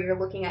whenever you're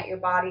looking at your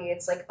body,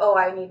 it's like, oh,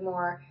 I need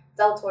more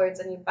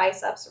deltoids, I need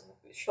biceps,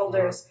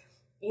 shoulders.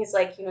 He's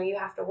like, you know, you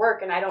have to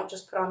work, and I don't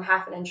just put on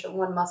half an inch of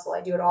one muscle,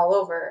 I do it all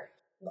over.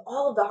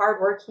 All of the hard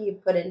work he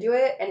put into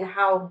it and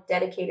how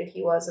dedicated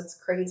he was, it's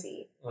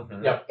crazy.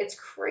 Yeah. It's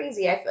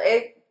crazy.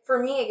 For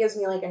me, it gives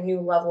me like a new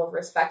level of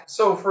respect.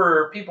 So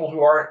for people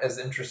who aren't as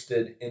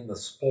interested in the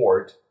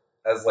sport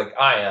as like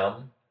I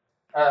am,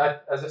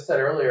 as I said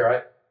earlier,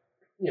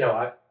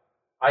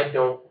 I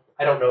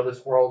don't know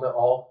this world at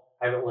all.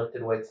 I haven't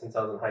lifted weights since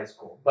I was in high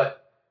school,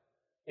 but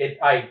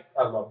I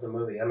love the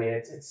movie. I mean,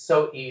 it's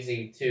so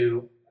easy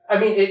to. I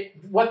mean,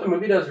 what the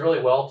movie does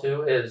really well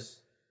too is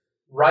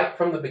right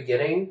from the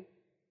beginning,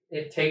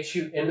 it takes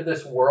you into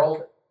this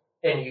world,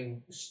 and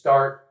you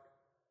start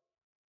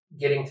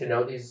getting to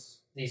know these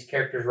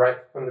characters right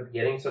from the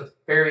beginning. So it's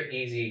very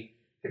easy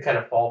to kind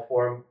of fall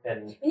for them,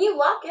 and you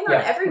lock in on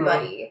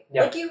everybody.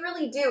 Yeah. Like you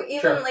really do.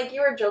 Even like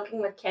you were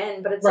joking with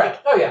Ken, but it's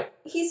like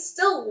he's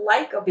still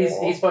likable.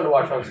 He's fun to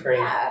watch on screen.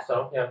 Yeah.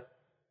 So yeah,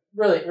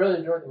 really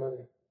enjoyed the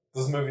movie.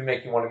 Does the movie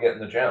make you want to get in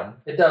the gym?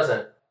 It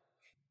doesn't.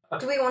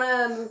 Do we want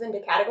to move into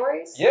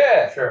categories?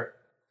 Yeah. Sure.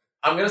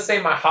 I'm going to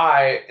say my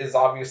high is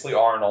obviously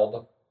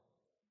Arnold.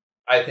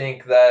 I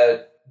think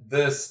that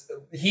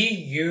he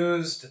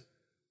used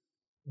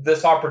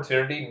this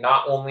opportunity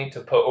not only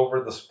to put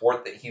over the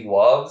sport that he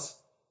loves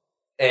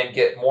and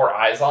get more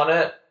eyes on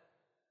it,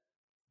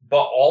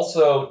 but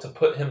also to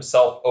put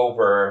himself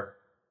over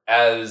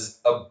as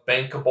a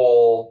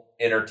bankable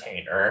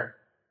entertainer.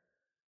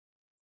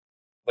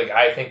 Like,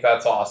 I think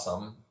that's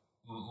awesome.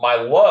 My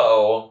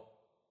low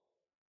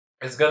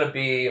is going to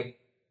be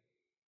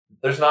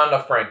there's not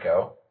enough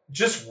Franco.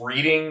 Just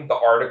reading the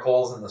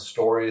articles and the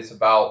stories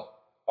about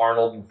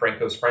Arnold and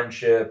Franco's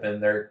friendship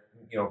and their,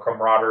 you know,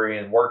 camaraderie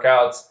and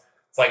workouts,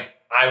 it's like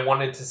I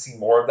wanted to see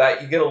more of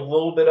that. You get a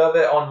little bit of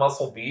it on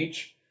Muscle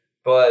Beach,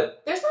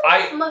 but there's not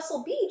enough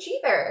Muscle Beach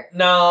either.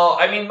 No,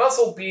 I mean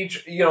Muscle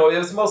Beach, you know, it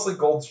was mostly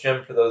Gold's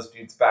Gym for those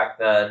dudes back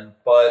then,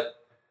 but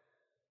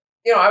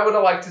you know, I would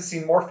have liked to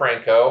see more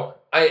Franco.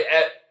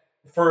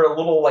 For a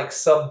little like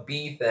sub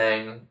B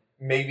thing,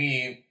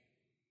 maybe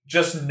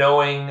just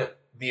knowing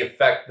the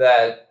effect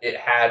that it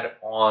had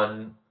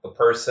on the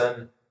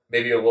person,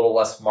 maybe a little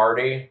less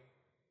Marty.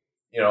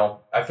 You know,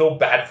 I feel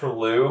bad for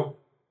Lou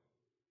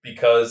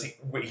because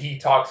he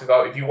talks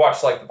about, if you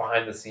watch like the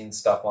behind the scenes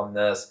stuff on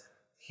this,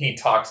 he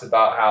talks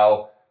about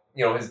how,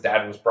 you know, his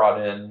dad was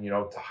brought in, you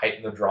know, to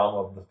heighten the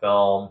drama of the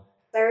film.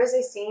 There is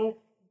a scene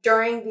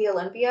during the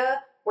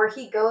Olympia where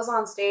he goes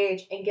on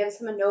stage and gives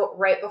him a note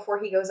right before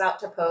he goes out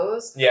to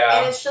pose. Yeah.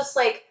 And it's just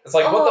like... It's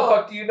like, what the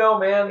fuck do you know,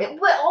 man?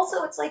 But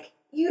also, it's like,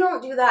 you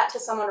don't do that to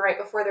someone right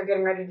before they're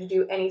getting ready to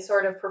do any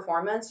sort of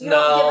performance. You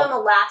don't give them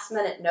a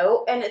last-minute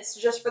note, and it's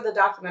just for the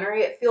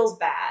documentary. It feels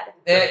bad.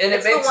 And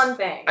it's the one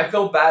thing. I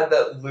feel bad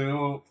that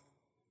Lou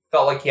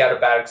felt like he had a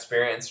bad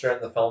experience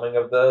during the filming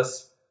of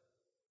this.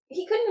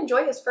 He couldn't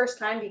enjoy his first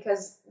time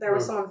because there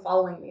was someone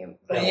following him.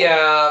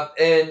 Yeah,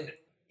 and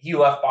he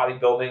left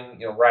bodybuilding,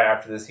 you know, right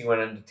after this. He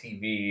went into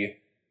TV,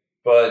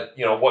 but,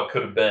 you know, what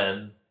could have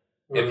been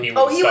if he would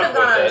have he would have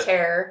gone on a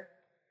tear.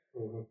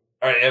 All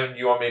right, Evan, do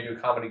you want me to do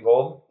Comedy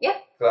Gold? Yeah.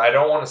 Because I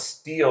don't want to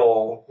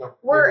steal.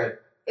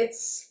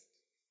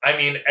 I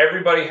mean,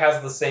 everybody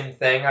has the same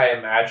thing, I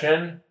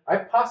imagine. I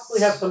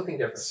possibly have something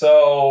different.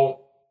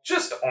 So,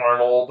 just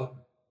Arnold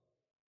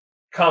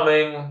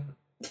coming.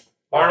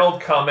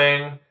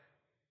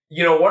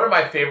 You know, one of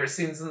my favorite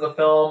scenes in the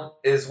film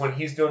is when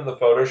he's doing the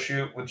photo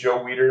shoot with Joe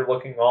Weider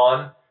looking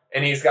on,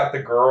 and he's got the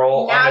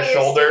girl now on his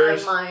you're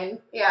shoulders. stealing mine.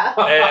 Yeah.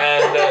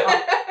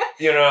 And,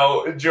 you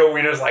know, Joe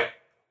Weider's like,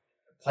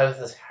 play with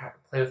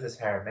his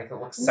hair, make it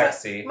look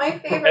sexy. My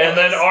favorite And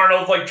then is-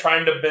 Arnold's like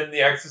trying to bend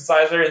the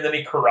exerciser, and then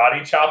he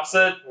karate chops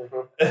it.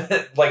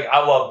 Like,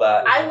 I love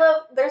that. I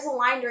love, there's a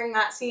line during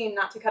that scene,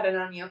 not to cut it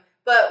on you,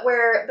 but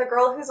where the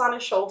girl who's on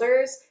his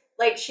shoulders,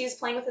 like, she's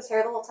playing with his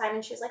hair the whole time,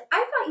 and she's like,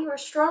 I thought you were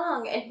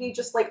strong, and he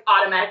just, like,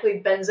 automatically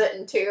bends it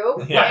in two.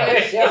 Yeah. And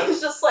it's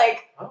just,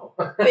 like,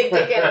 big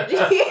dick energy.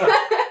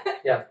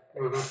 Yeah.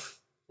 Mm-hmm.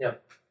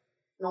 Yep.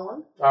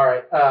 Nolan? All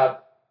right.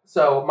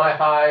 So my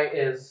high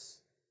is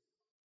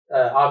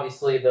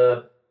obviously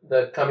the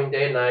coming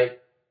day and night.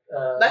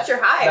 That's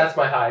your high. That's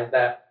my high.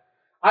 That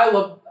I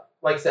love,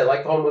 like I said,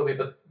 like the whole movie,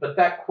 but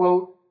that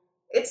quote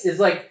is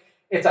like,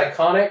 it's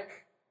iconic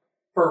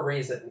for a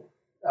reason,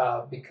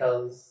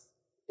 because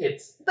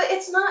it's. But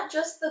it's not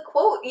just the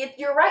quote.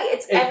 You're right.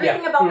 It's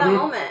everything about that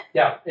moment.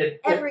 Yeah.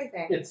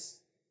 Everything. It's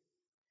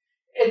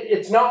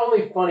not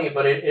only funny,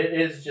 but it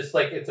is just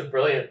like, it's a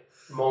brilliant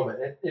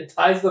moment. It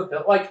ties the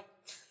film, like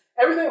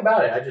everything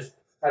about it. I just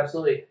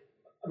absolutely.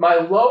 My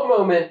low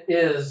moment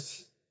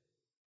is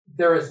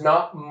there is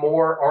not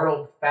more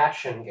Arnold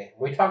fashion game.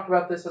 We talked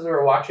about this as we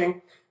were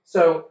watching.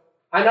 So,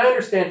 and I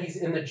understand he's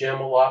in the gym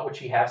a lot, which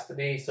he has to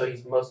be. So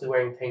he's mostly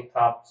wearing tank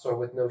tops or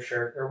with no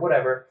shirt or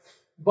whatever.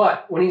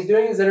 But when he's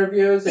doing his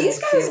interviews, and these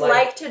you guys see,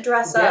 like to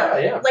dress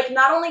up. Yeah. Like,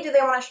 not only do they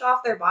want to show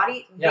off their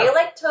body, Yeah. they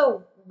like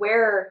to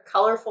wear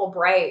colorful,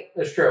 bright,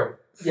 It's true.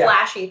 Yeah.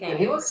 flashy things. And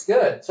he looks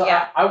good. So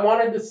Yeah. I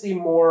wanted to see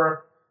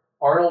more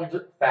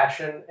Arnold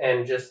fashion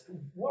and just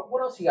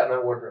what else you got in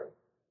that wardrobe?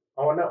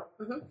 I want to know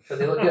because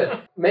they look good.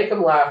 Make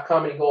him laugh,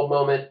 comedy gold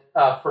moment.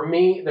 For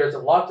me, there's a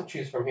lot to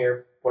choose from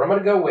here. What I'm going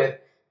to go with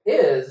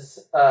is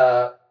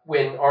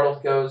when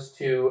Arnold goes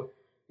to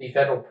the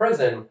federal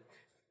prison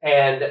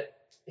and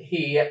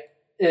he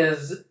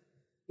kisses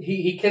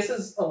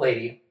a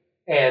lady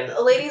and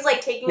The lady's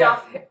like taking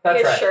off that's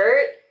his right.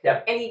 shirt,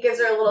 Yeah. and he gives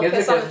her a little Gives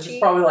kiss her a on the kiss. It's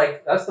cheek. probably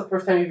like, that's the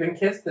first time you've been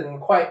kissed in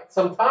quite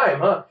some time,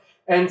 huh?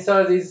 And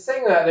so as he's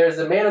saying that, there's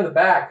a man in the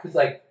back who's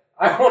like,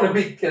 I want to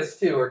be kissed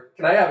too, or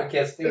can I have a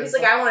kiss too? He's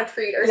like, I want a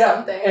treat or Yeah,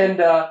 something.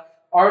 and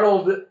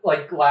Arnold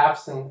like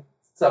laughs and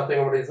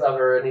something with his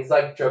other, and he's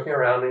like joking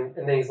around, and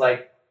then he's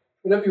like,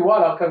 "If you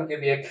want, I'll come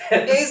give you a kiss."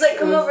 Yeah, he's like,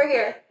 come It was- over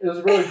here. It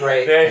was really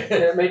great. Hey,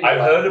 It made me I've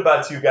laugh. heard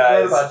about you I guys.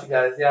 heard about you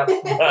guys,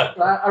 yeah.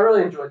 I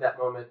really enjoyed that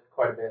moment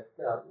quite a bit.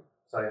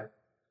 So yeah,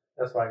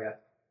 that's what I got.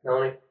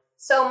 Melanie?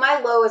 So my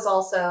low is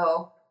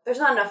also, there's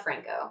not enough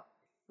Franco.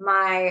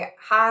 My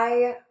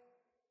high,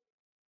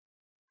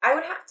 I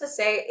would have to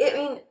say,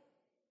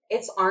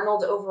 it's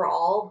Arnold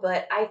overall,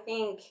 but I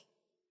think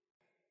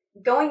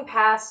going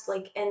past,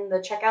 like, in the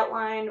checkout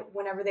line,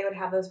 whenever they would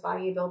have those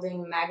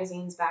bodybuilding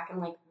magazines back in,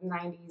 like,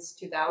 90s,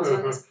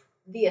 2000s,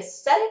 the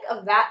aesthetic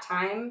of that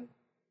time,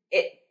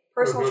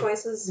 personal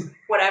choices,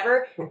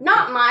 whatever,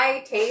 not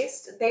my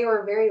taste. They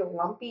were very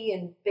lumpy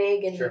and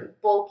big and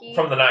bulky.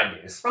 From the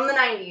 90s. From the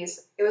 90s.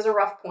 It was a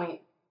rough point.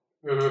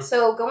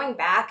 So going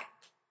back,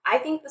 I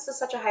think this is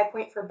such a high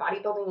point for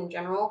bodybuilding in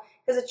general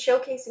because it's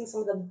showcasing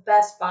some of the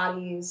best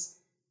bodies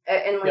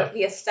and like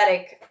the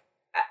aesthetic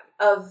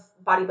of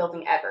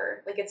bodybuilding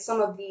ever. Like it's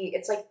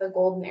like the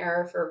golden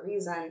era for a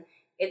reason.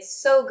 It's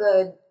so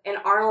good, and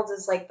Arnold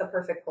is like the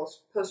perfect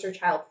poster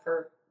child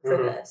for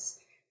this.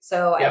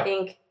 So I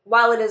think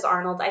while it is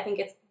Arnold, I think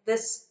it's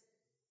this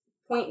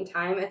point in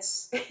time.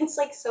 It's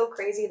like so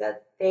crazy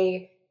that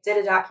they did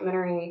a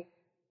documentary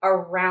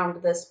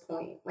around this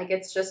point. Like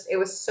it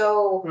was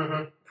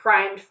so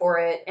primed for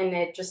it, and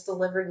it just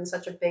delivered in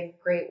such a big,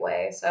 great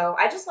way. So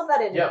I just love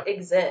that it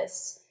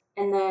exists.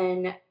 And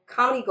then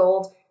comedy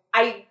gold.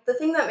 The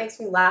thing that makes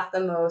me laugh the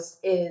most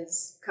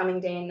is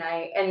Coming Day and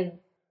Night, and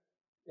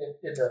yeah,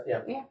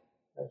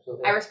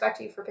 absolutely. I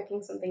respect you for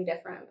picking something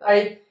different.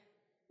 But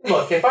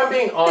Look, if I'm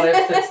being honest,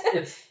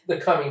 it's the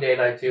Coming Day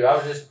and Night too. I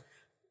was just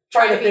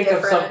trying to think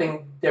of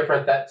something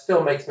different that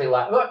still makes me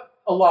laugh. But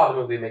a lot of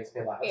the movie makes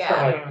me laugh.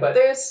 Yeah, but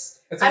it's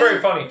a very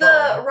funny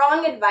The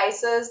Wrong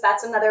Advices,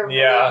 that's another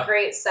really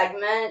great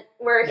segment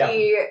where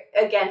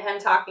him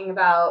talking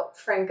about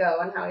Franco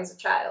and how he's a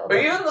child. But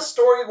even the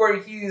story where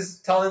he's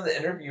telling the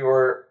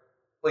interviewer,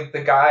 like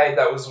the guy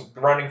that was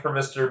running for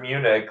Mr.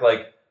 Munich,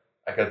 like,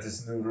 I got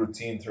this new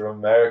routine through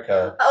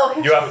America.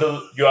 Oh, you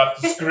have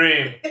to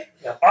scream.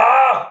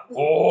 Ah!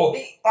 Oh!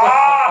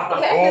 Ah!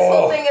 Yeah, his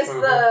whole thing is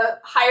the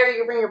higher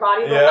you bring your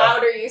body, the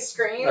louder you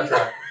scream. That's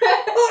right.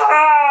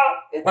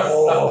 He's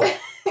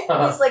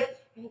like,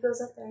 and he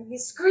goes up there and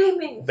he's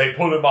screaming. They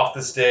pull him off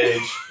the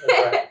stage.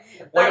 That's right.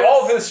 Like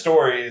all of his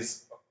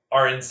stories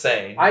are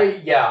insane.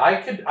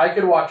 I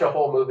could watch a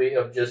whole movie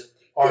of just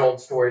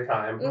Arnold's story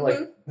time. Like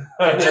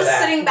just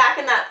sitting back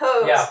in that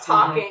pose, Yeah.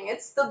 talking.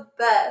 It's the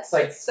best.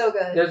 Like, it's so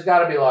good. There's got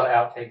to be a lot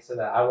of outtakes of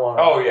that. I want.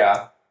 Oh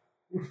yeah.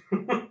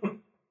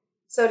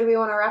 So do we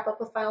want to wrap up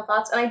with final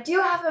thoughts? And I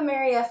do have a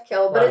Mary F.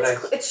 kill, but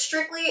it's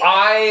strictly.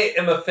 I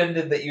am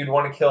offended that you'd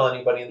want to kill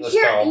anybody in this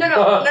Here, film.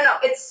 no.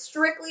 It's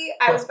strictly.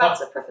 I was about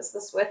to preface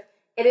this with.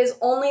 It is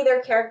only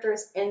their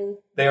characters in.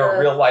 They are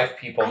real life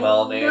people,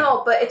 Melanie.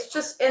 No, but it's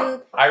just in.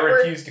 I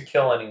refuse to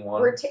kill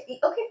anyone. Okay,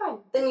 fine.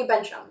 Then you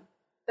bench them.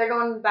 They're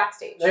going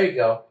backstage. There you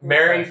go.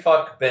 Marry,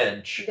 fuck,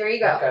 bench. There you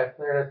go.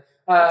 Okay.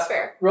 That's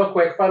fair. Real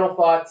quick, final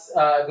thoughts.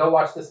 Go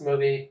watch this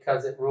movie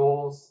because it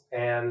rules,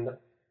 and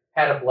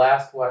had a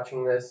blast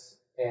watching this,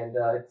 and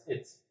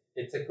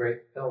it's a great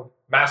film.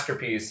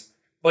 Masterpiece.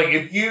 Like,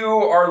 if you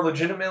are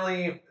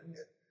legitimately,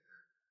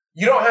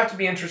 you don't have to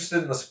be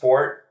interested in the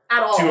sport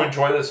at all to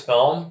enjoy this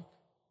film.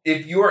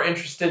 If you are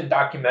interested in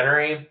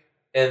documentary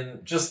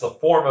and just the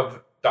form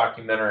of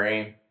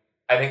documentary,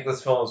 I think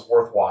this film is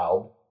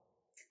worthwhile.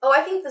 Oh,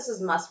 I think this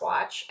is must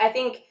watch. I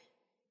think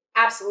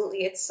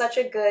absolutely it's such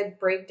a good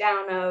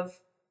breakdown of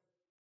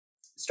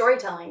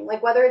storytelling.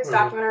 Like, whether it's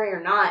documentary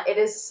or not, it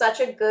is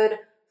such a good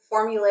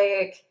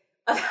formulaic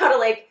of how to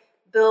like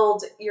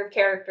build your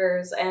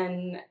characters,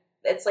 and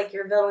it's like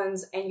your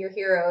villains and your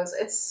heroes.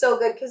 It's so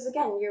good because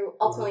again, you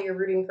ultimately you're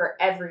rooting for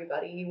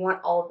everybody. You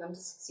want all of them to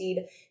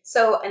succeed.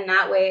 So in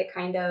that way, it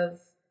kind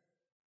of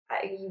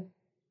you,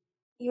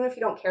 even if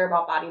you don't care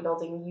about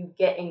bodybuilding, you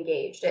get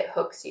engaged. It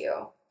hooks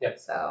you. Yep.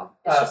 So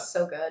it's just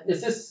so good.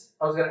 Is this?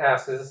 I was going to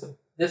ask.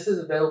 This is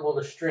available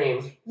to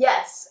stream?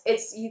 Yes,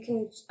 you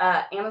can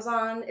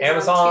Amazon.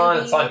 Amazon.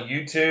 It's on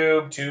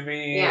YouTube,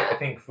 Tubi. Yeah. I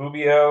think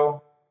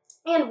Fubio.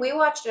 And we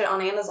watched it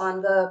on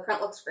Amazon. The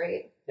print looks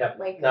great. Yep.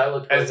 Like that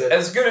looks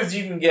as good as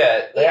you can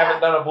get. They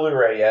haven't done a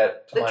Blu-ray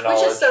yet, to my knowledge.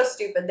 Which is so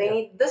stupid. They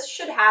need this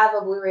should have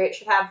a Blu-ray. It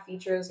should have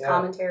features,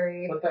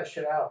 commentary. Put that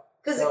shit out.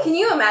 Because can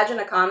you imagine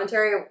a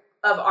commentary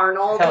of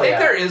Arnold? I think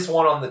there is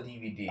one on the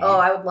DVD. Oh,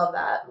 I would love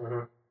that.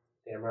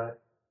 Damn right.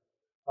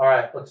 All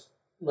right, let's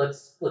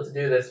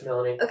do this,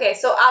 Melanie. Okay,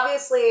 so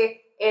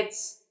obviously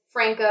it's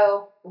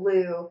Franco,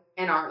 Lou,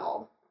 and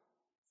Arnold.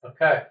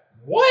 Okay.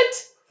 What?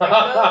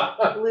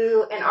 Franco,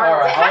 Lou, and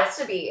Arnold. Right, it has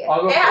to be.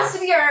 It has to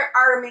be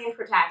our main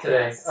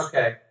protagonist. Today.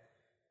 Okay.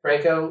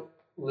 Franco,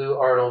 Lou,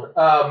 Arnold.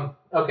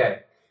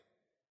 Okay.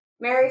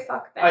 Marry,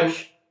 fuck,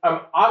 bench.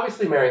 I'm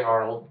obviously marrying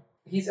Arnold.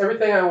 He's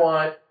everything I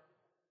want.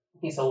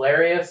 He's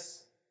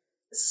hilarious.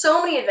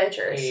 So many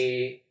adventures.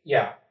 He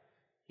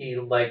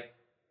like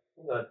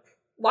a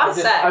lot of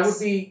sex. I would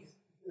be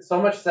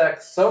so much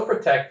sex, so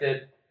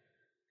protected.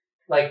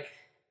 Like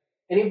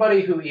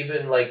anybody who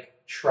even like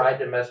tried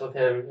to mess with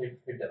him,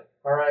 you're done.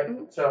 All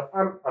right. So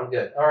I'm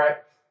good. All right.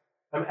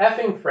 I'm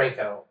effing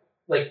Franco.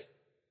 Like,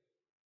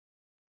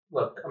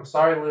 look, I'm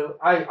sorry, Lou.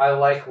 I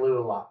like Lou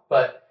a lot,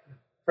 but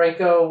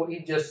Franco,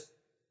 he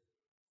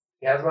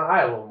has my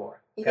eye a little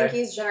more. You think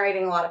he's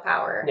generating a lot of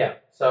power? Yeah.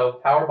 So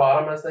power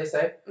bottom, as they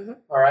say.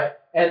 All right.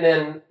 And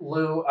then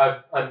Lou,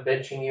 I'm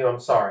benching you. I'm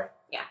sorry.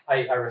 Yeah.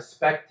 I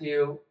respect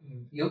you.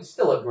 You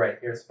still look great.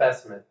 You're a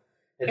specimen.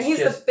 And he's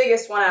the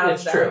biggest one out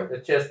of them. It's true.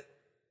 It's just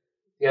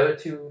the other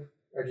two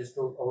are just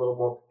a little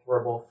more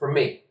preferable for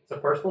me. It's a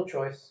personal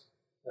choice.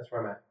 That's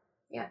where I'm at.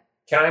 Yeah.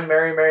 Can I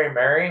marry?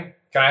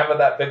 Can I have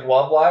that big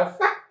love life?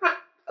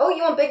 Oh,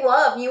 you want big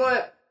love?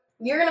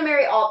 You're gonna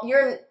marry all.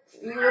 You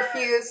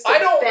refuse. I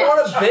don't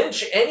want to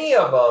bench any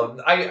of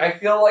them. I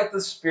feel like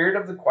the spirit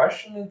of the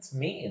question, it's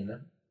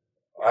mean.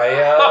 I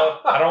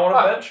don't want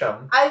to bench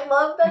them. I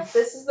love that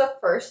this is the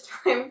first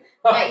time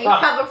that you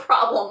have a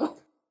problem.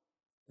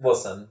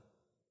 Listen.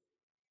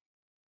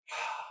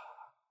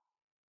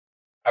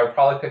 I would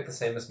probably pick the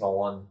same as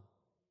Nolan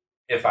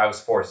if I was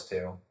forced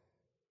to.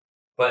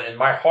 But in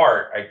my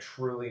heart, I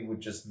truly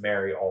would just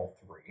marry all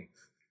three.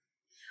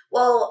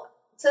 Well,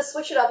 to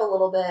switch it up a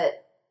little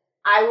bit,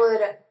 I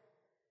would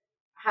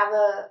have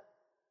a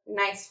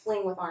nice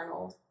fling with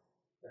Arnold.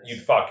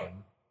 You'd fuck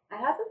him. I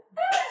have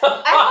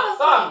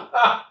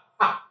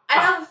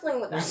a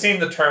fling with him. You've seen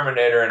The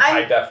Terminator in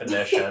high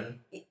definition.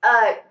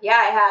 Yeah,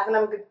 I have, and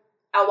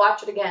I'll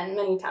watch it again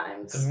many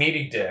times. It's a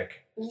meaty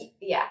dick.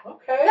 Yeah.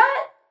 Okay.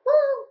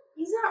 Well,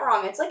 he's not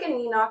wrong. It's like a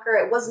knee knocker.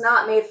 It was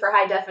not made for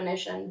high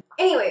definition.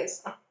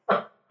 Anyways,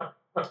 I'm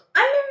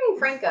marrying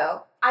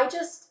Franco. I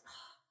just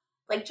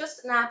an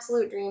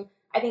absolute dream.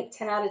 I think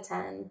 10 out of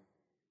 10.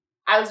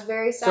 I was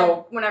very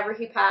sad whenever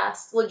he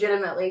passed,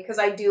 legitimately, because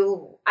I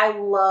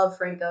love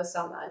Franco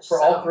so much.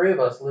 For all three of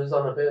us, Lou's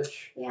on the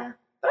bitch. Yeah,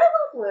 but I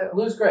love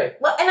Lou. Lou's great.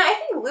 Well, and I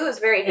think Lou is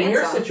very handsome. In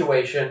your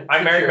situation,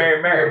 I marry.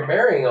 You're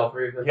marrying all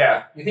three of them.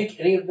 Yeah. You think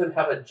any of them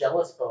have a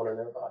jealous bone in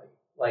their body?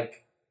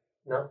 Like,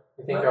 no?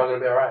 You think they're all going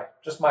to be all right?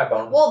 Just my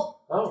bone.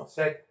 Well, oh,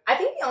 sick. I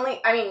think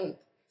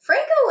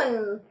Franco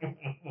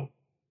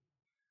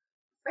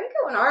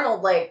and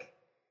Arnold, like,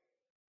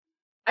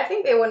 I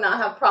think they would not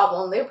have a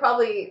problem. They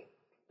probably...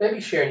 They'd be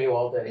sharing you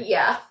all day.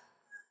 Yeah.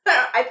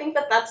 I think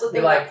that's the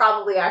thing that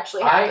probably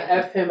actually happened. I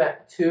F him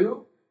at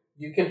 2,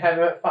 you can have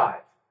him at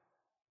 5.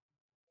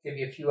 Give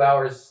you a few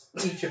hours,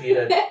 each of you,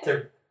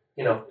 to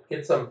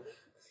get some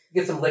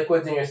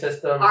liquids in your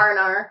system.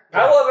 R&R.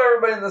 I love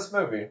everybody in this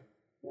movie.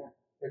 Yeah.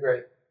 They're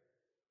great.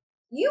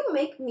 You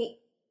make me...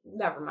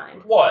 Never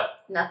mind. What?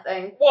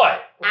 Nothing.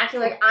 What? Acting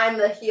like I'm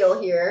the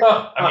heel here.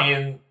 I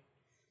mean,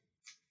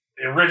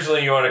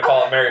 originally you want to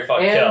call it Mary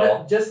Fuck And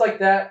Kill. just like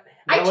that,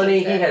 I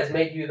Melanie, changed he it. has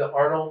made you the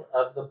Arnold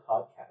of the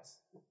podcast.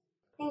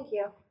 Thank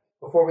you.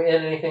 Before we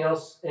end, anything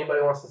else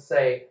anybody wants to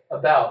say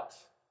about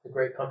The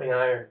Great Pumping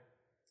Iron?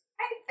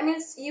 I mean,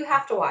 you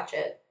have to watch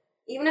it.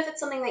 Even if it's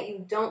something that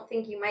you don't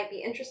think you might be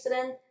interested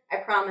in, I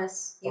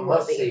promise you will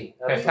Must be. see.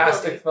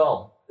 Fantastic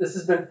film. This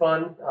has been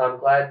fun. I'm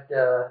glad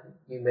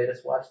you made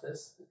us watch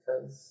this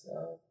because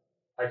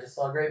I just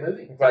saw a great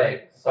movie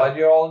today. Glad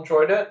you all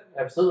enjoyed it.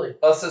 Absolutely.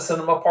 Us at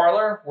Cinema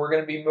Parlor, we're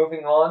going to be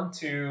moving on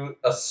to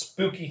a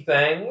Spooky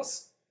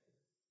Things.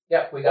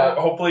 Yeah, we got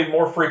hopefully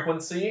more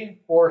frequency.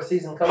 4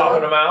 season coming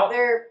Popping up. them out.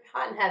 They're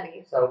hot and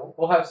heavy. So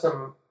we'll have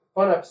some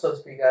fun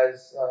episodes for you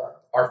guys.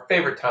 Our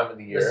favorite time of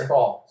the year. This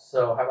fall.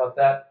 So how about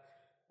that?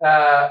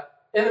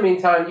 In the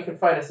meantime, you can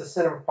find us at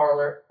Cinema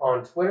Parlor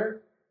on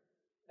Twitter.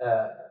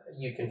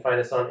 You can find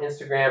us on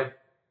Instagram.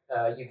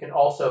 You can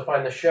also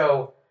find the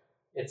show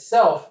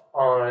itself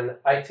on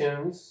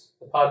iTunes,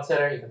 the Pod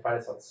Center. You can find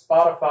us on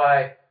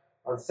Spotify,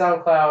 on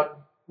SoundCloud,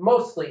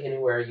 mostly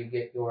anywhere you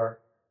get your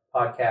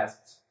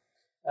podcasts.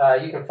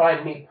 You can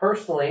find me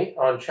personally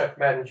on Chuck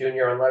Madden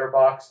Jr. on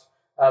Letterboxd.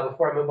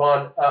 Before I move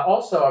on,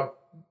 also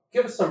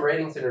give us some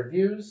ratings and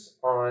reviews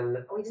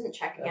on We didn't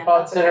check again.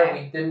 Pod That's Center.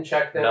 okay. We didn't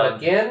check them None.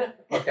 again.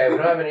 Okay, we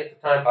don't have any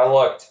at the time. I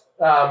looked.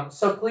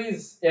 So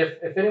please,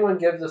 if anyone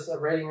gives us a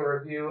rating and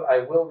review, I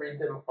will read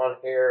them on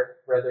air,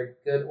 whether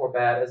good or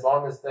bad, as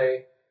long as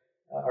they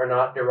are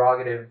not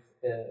derogative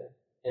in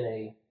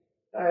a...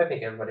 I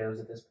think everybody knows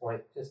at this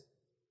point. Just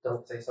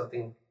don't say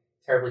something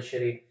terribly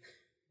shitty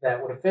that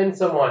would offend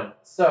someone.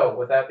 So,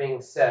 with that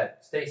being said,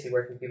 Stacy,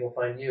 where can people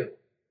find you?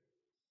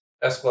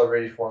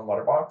 Escalade84 on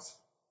Letterboxd.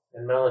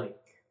 And Melanie.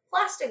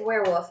 Plastic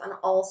Werewolf on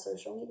all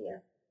social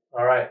media.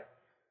 All right.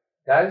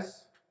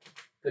 Guys,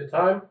 good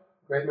time.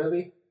 Great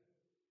movie.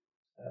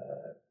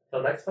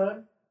 Till next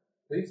time,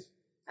 please.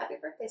 Happy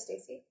birthday,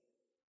 Stacy.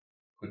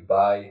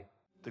 Goodbye.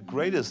 The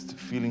greatest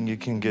feeling you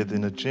can get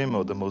in a gym,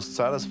 or the most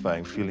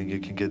satisfying feeling you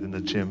can get in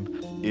the gym,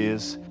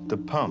 is the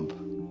pump.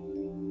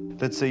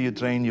 Let's say you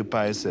train your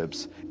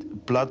biceps.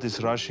 Blood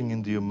is rushing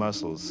into your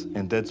muscles,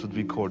 and that's what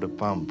we call the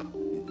pump.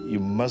 Your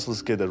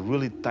muscles get a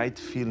really tight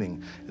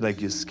feeling, like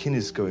your skin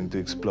is going to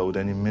explode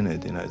any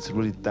minute. You know, it's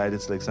really tight.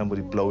 It's like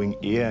somebody blowing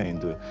air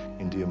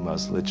into your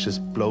muscle. It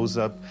just blows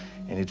up,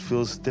 and it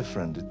feels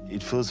different.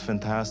 It feels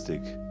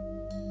fantastic.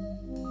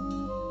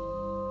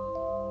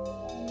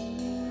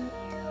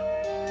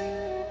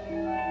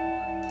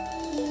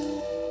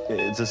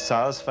 It's as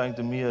satisfying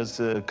to me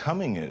as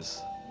coming is,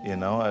 you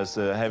know, as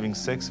having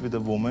sex with a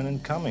woman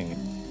and coming.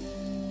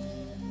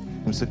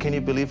 So can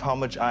you believe how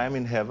much I am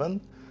in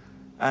heaven?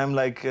 I'm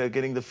like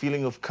getting the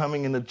feeling of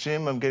coming in the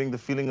gym. I'm getting the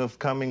feeling of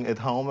coming at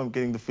home. I'm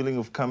getting the feeling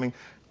of coming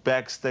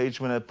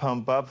backstage when I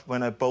pump up.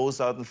 When I pose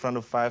out in front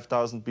of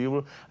 5,000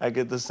 people, I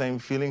get the same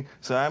feeling.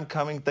 So I'm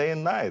coming day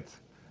and night.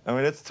 I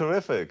mean, it's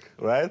terrific,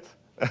 right?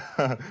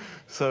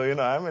 So, you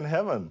know, I'm in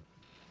heaven.